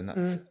someone, then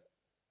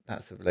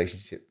that's a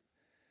relationship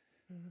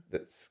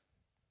that's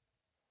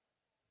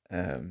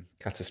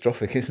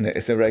catastrophic, isn't it?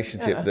 It's a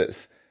relationship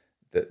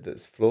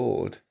that's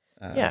flawed.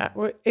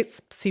 Well,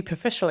 it's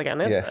superficial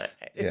again, isn't it?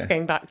 It's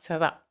going back to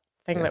that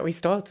thing that we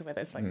started with.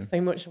 It's like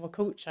so much of a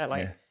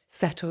culture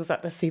settles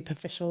at the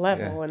superficial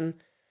level, and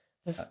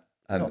there's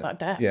not that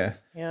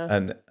depth.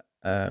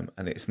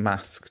 And it's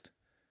masked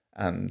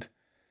and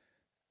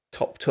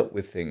topped up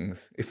with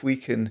things. If we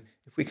can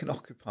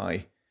occupy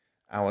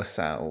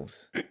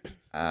ourselves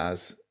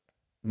as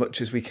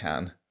much as we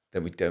can,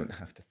 then we don't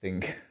have to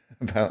think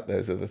about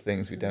those other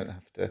things. We don't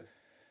have to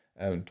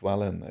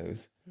dwell on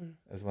those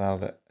as well.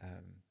 That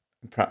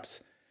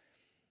perhaps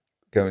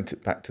going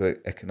back to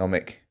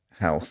economic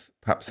health,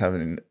 perhaps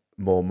having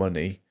more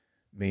money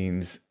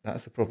means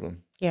that's a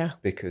problem. Yeah.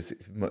 Because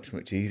it's much,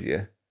 much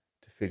easier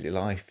to fill your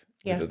life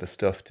with other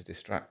stuff to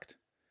distract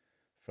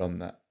from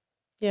that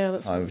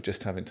time of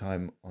just having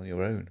time on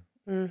your own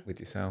with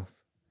yourself.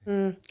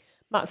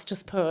 Matt's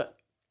just put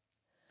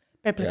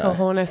biblical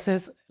wholeness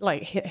is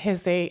like,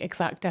 here's the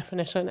exact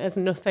definition: is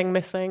nothing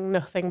missing,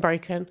 nothing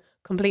broken,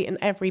 complete in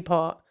every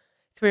part,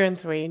 through and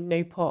through,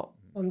 no part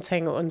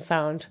wanting or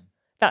unsound.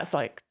 That's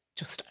like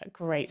just a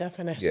great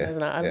definition,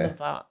 isn't it? I love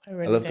that.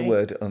 I love the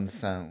word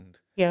unsound.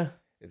 Yeah.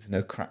 There's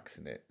no cracks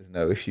in it. There's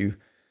no, if you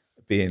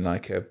being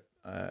like a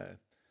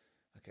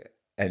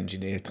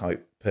engineer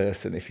type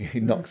person, if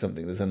you knock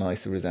something, there's a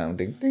nice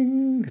resounding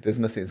ding. There's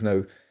nothing. There's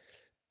no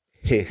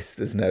hiss.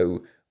 There's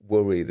no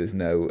worry. There's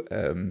no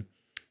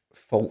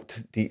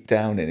fault deep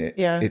down in it.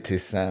 Yeah. It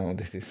is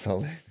sound. It is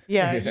solid.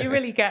 Yeah, you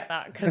really get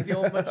that because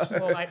you're much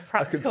more like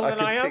practical than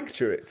I am. I can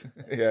picture it.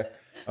 Yeah,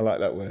 I like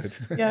that word.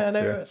 Yeah,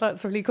 no,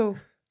 that's really cool.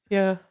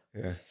 Yeah.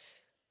 Yeah.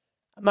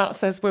 Matt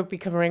says we'll be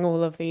covering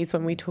all of these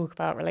when we talk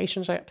about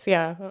relationships.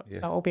 That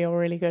will be a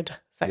really good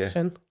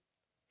section.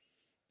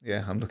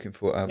 Yeah, I'm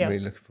really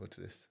looking forward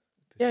to this.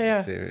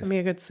 Series. It's going to be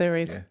a good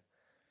series. Yeah.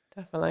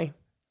 Definitely.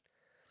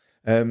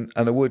 And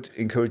I would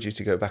encourage you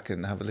to go back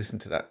and have a listen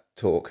to that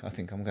talk. I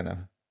think I'm going to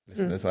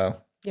listen as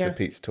well to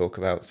Pete's talk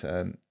about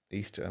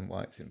Easter and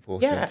why it's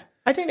important. Yeah,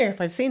 I don't know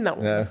if I've seen that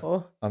one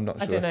before. I'm not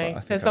sure. I don't know.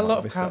 There's a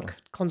lot of crowd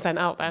content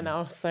out there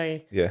now, so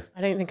I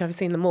don't think I've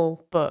seen them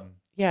all. But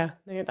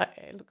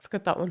it looks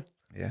good, that one.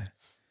 Yeah,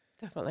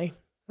 definitely.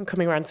 I'm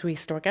coming around to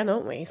Easter again,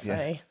 aren't we?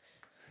 So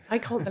I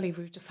can't believe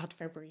we've just had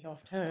February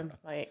half term.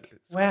 Like,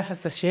 where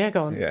has this year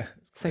gone? Yeah,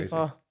 so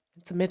far.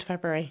 It's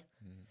mid-February,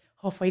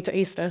 halfway to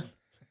Easter.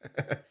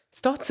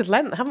 Started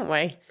Lent, haven't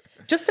we?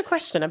 Just a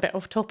question, a bit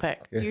off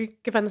topic. Do you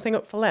give anything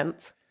up for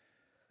Lent?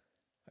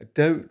 I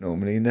don't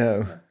normally,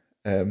 no.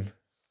 Do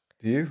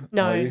you?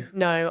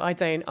 No, I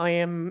don't. I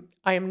am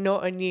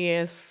not a New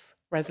Year's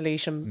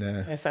resolution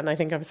person. I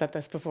think I've said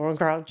this before on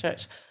Crowd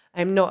Church.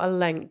 I'm not a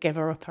Lent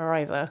giver-upper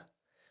either.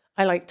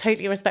 I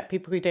totally respect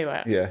people who do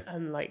it. Yeah.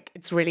 And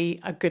it's really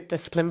a good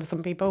discipline for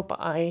some people, but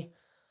I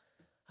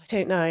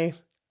don't know.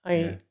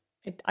 I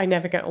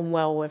never get on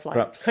well with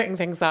perhaps, putting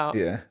things out.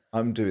 Yeah,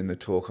 I'm doing the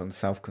talk on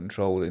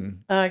self-control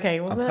in. Okay,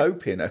 well, I'm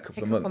hoping a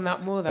couple of months. On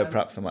that more then. So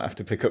perhaps I might have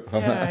to pick up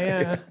on that.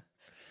 Yeah.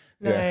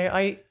 No,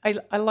 I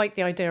like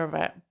the idea of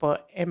it,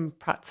 but in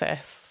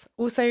practice,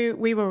 also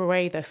we were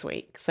away this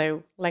week,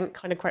 so Lent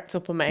kind of crept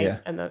up on me,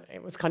 and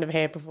it was kind of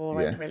here before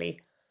I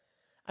really.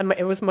 And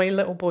it was my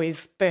little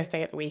boy's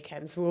birthday at the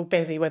weekend, so we were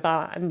busy with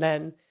that, and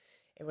then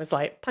it was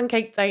like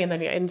Pancake Day, and then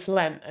you're into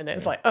Lent, and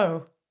it's I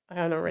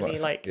hadn't really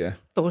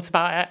thought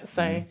about it,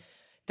 so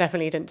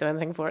definitely didn't do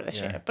anything for it this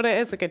year. But it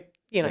is a good,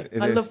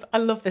 I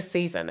love this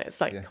season. It's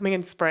coming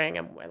in spring,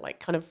 and we're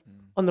kind of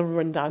on the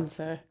run down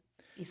to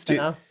Easter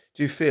now.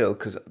 Do you feel,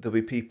 because there'll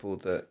be people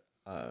that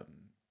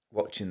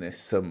watching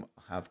this, some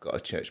have got a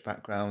church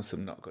background,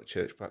 some not got a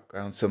church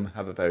background, some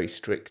have a very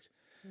strict,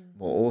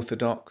 more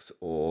orthodox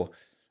or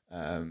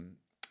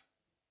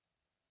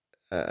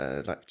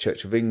like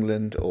Church of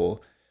England or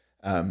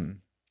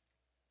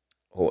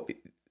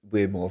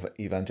we're more of an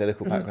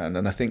evangelical background,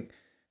 and I think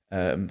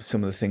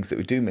some of the things that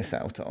we do miss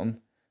out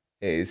on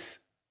is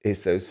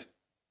those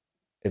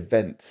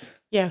events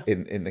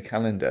in the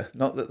calendar.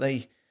 Not that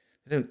they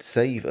don't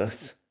save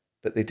us,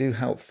 but they do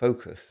help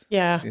focus.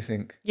 Yeah. Do you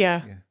think?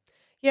 Yeah,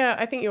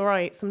 I think you're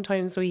right.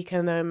 Sometimes we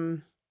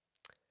can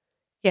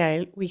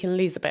we can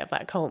lose a bit of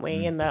that, can't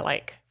we? In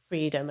the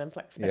freedom and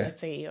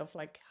flexibility of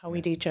how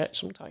we do church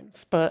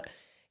sometimes. But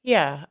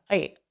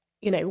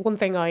one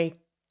thing I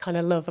kind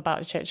of love about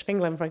the Church of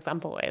England, for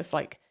example, is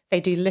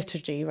they do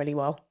liturgy really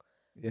well.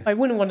 Yeah. I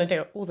wouldn't want to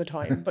do it all the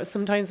time, but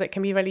sometimes it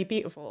can be really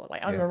beautiful.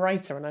 I'm a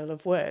writer and I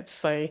love words.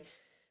 So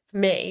for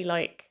me,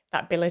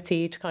 that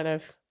ability to kind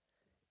of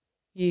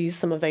use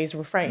some of those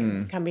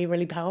refrains can be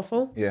really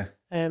powerful. Yeah.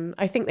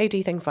 I think they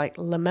do things like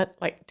lament,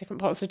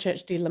 different parts of the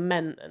church do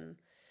lament and,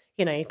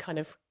 kind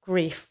of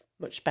grief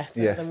much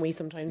better than we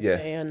sometimes do.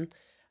 And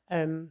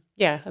and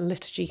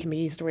liturgy can be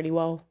used really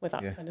well with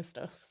that kind of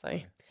stuff. So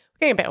we're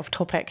getting a bit off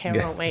topic here,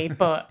 aren't we?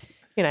 But,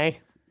 we've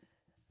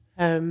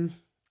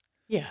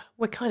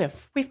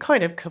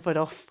kind of covered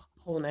off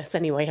wholeness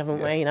anyway,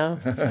 haven't we? So.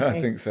 I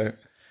think so.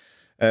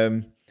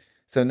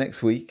 So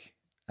next week,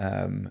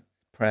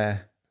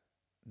 prayer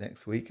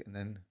next week, and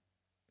then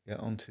get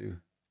on to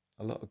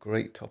a lot of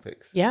great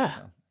topics. Yeah.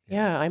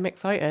 Yeah, I'm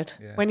excited.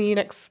 Yeah. When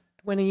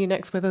are you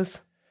next with us?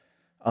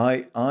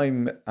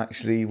 I'm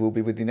actually will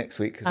be with you next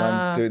week because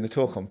I'm doing the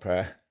talk on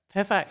prayer.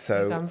 Perfect.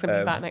 So Dan's going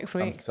to be back next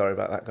week. I'm sorry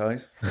about that,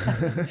 guys.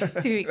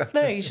 2 weeks.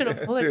 No, you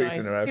shouldn't 2 weeks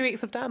in a row. apologise. 2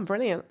 weeks of Dan,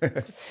 brilliant.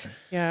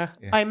 Yeah.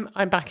 I'm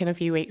back in a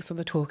few weeks with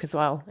the talk as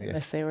well in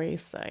this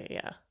series. So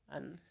yeah,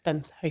 and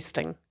then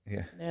hosting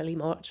in early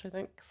March, I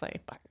think. So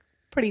back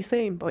pretty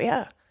soon. But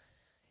yeah,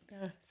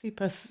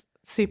 super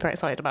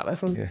excited about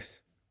this one.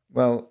 Yes.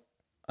 Well,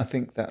 I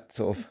think that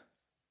sort of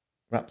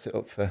wraps it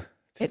up for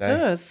today. It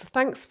does.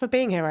 Thanks for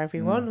being here,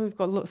 everyone. We've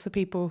got lots of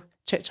people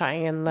chit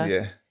chatting in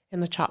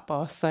the chat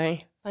bar. So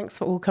thanks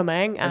for all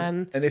coming.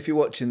 And if you're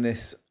watching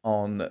this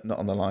not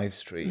on the live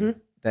stream,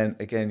 then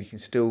again you can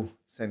still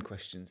send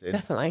questions in.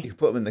 Definitely. You can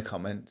put them in the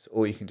comments,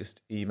 or you can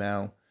just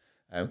email,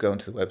 go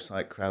onto the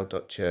website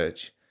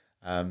crowd.church,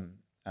 and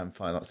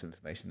find lots of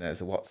information.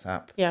 There's a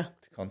WhatsApp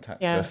to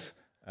contact us.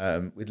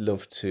 We'd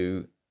love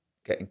to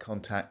get in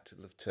contact.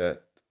 I'd love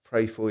to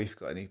pray for you if you've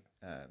got any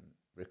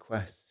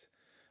requests.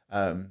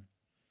 And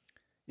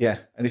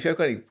if you've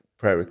got any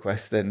prayer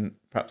requests, then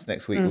perhaps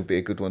next week will be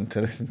a good one to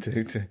listen to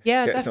get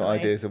definitely. some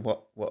ideas of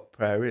what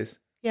prayer is.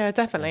 Yeah,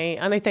 definitely.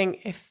 And I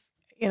think if,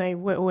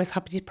 we're always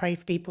happy to pray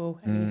for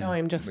people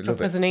anytime. Just drop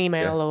us an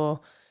email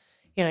or,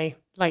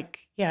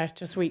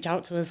 just reach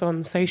out to us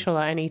on social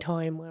at any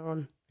time. We're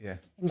on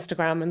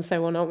Instagram and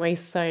so on, aren't we?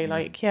 So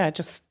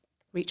just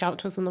reach out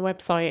to us on the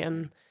website.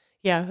 And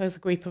there's a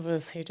group of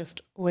us who are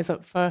just always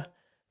up for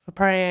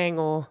praying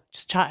or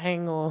just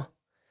chatting, or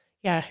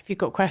if you've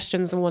got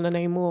questions and want to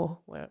know more,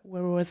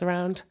 we're always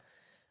around.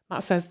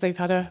 Matt says they've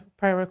had a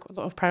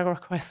lot of prayer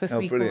requests this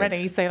week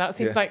already, so that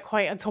seems like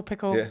quite a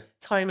topical,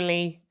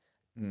 timely.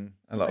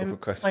 A lot of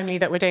requests. Timely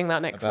that we're doing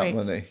that next about week.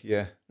 Money,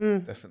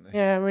 definitely.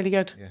 Yeah, really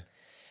good. Yeah.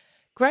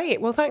 Great.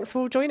 Well, thanks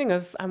for joining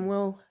us, and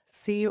we'll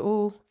see you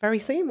all very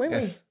soon, won't we?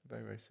 Yes,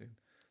 very, very soon.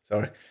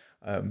 Sorry.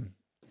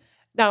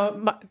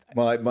 Now,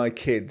 my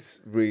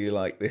kids really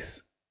like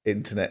this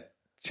internet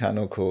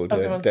channel called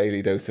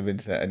Daily Dose of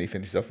Internet, and he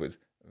finishes off with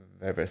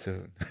very, very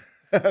soon.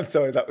 I'm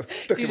sorry, that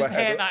stuck in my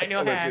head. You just hear that in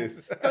your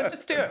head. Go on,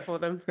 just do it for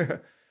them.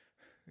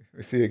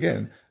 We'll see you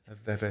again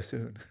very, very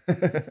soon.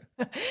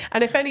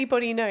 And if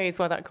anybody knows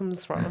where that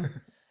comes from,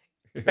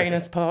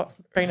 bonus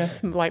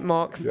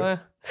marks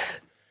there.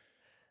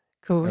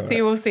 Cool. All See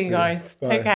you all soon, guys. Bye. Take care.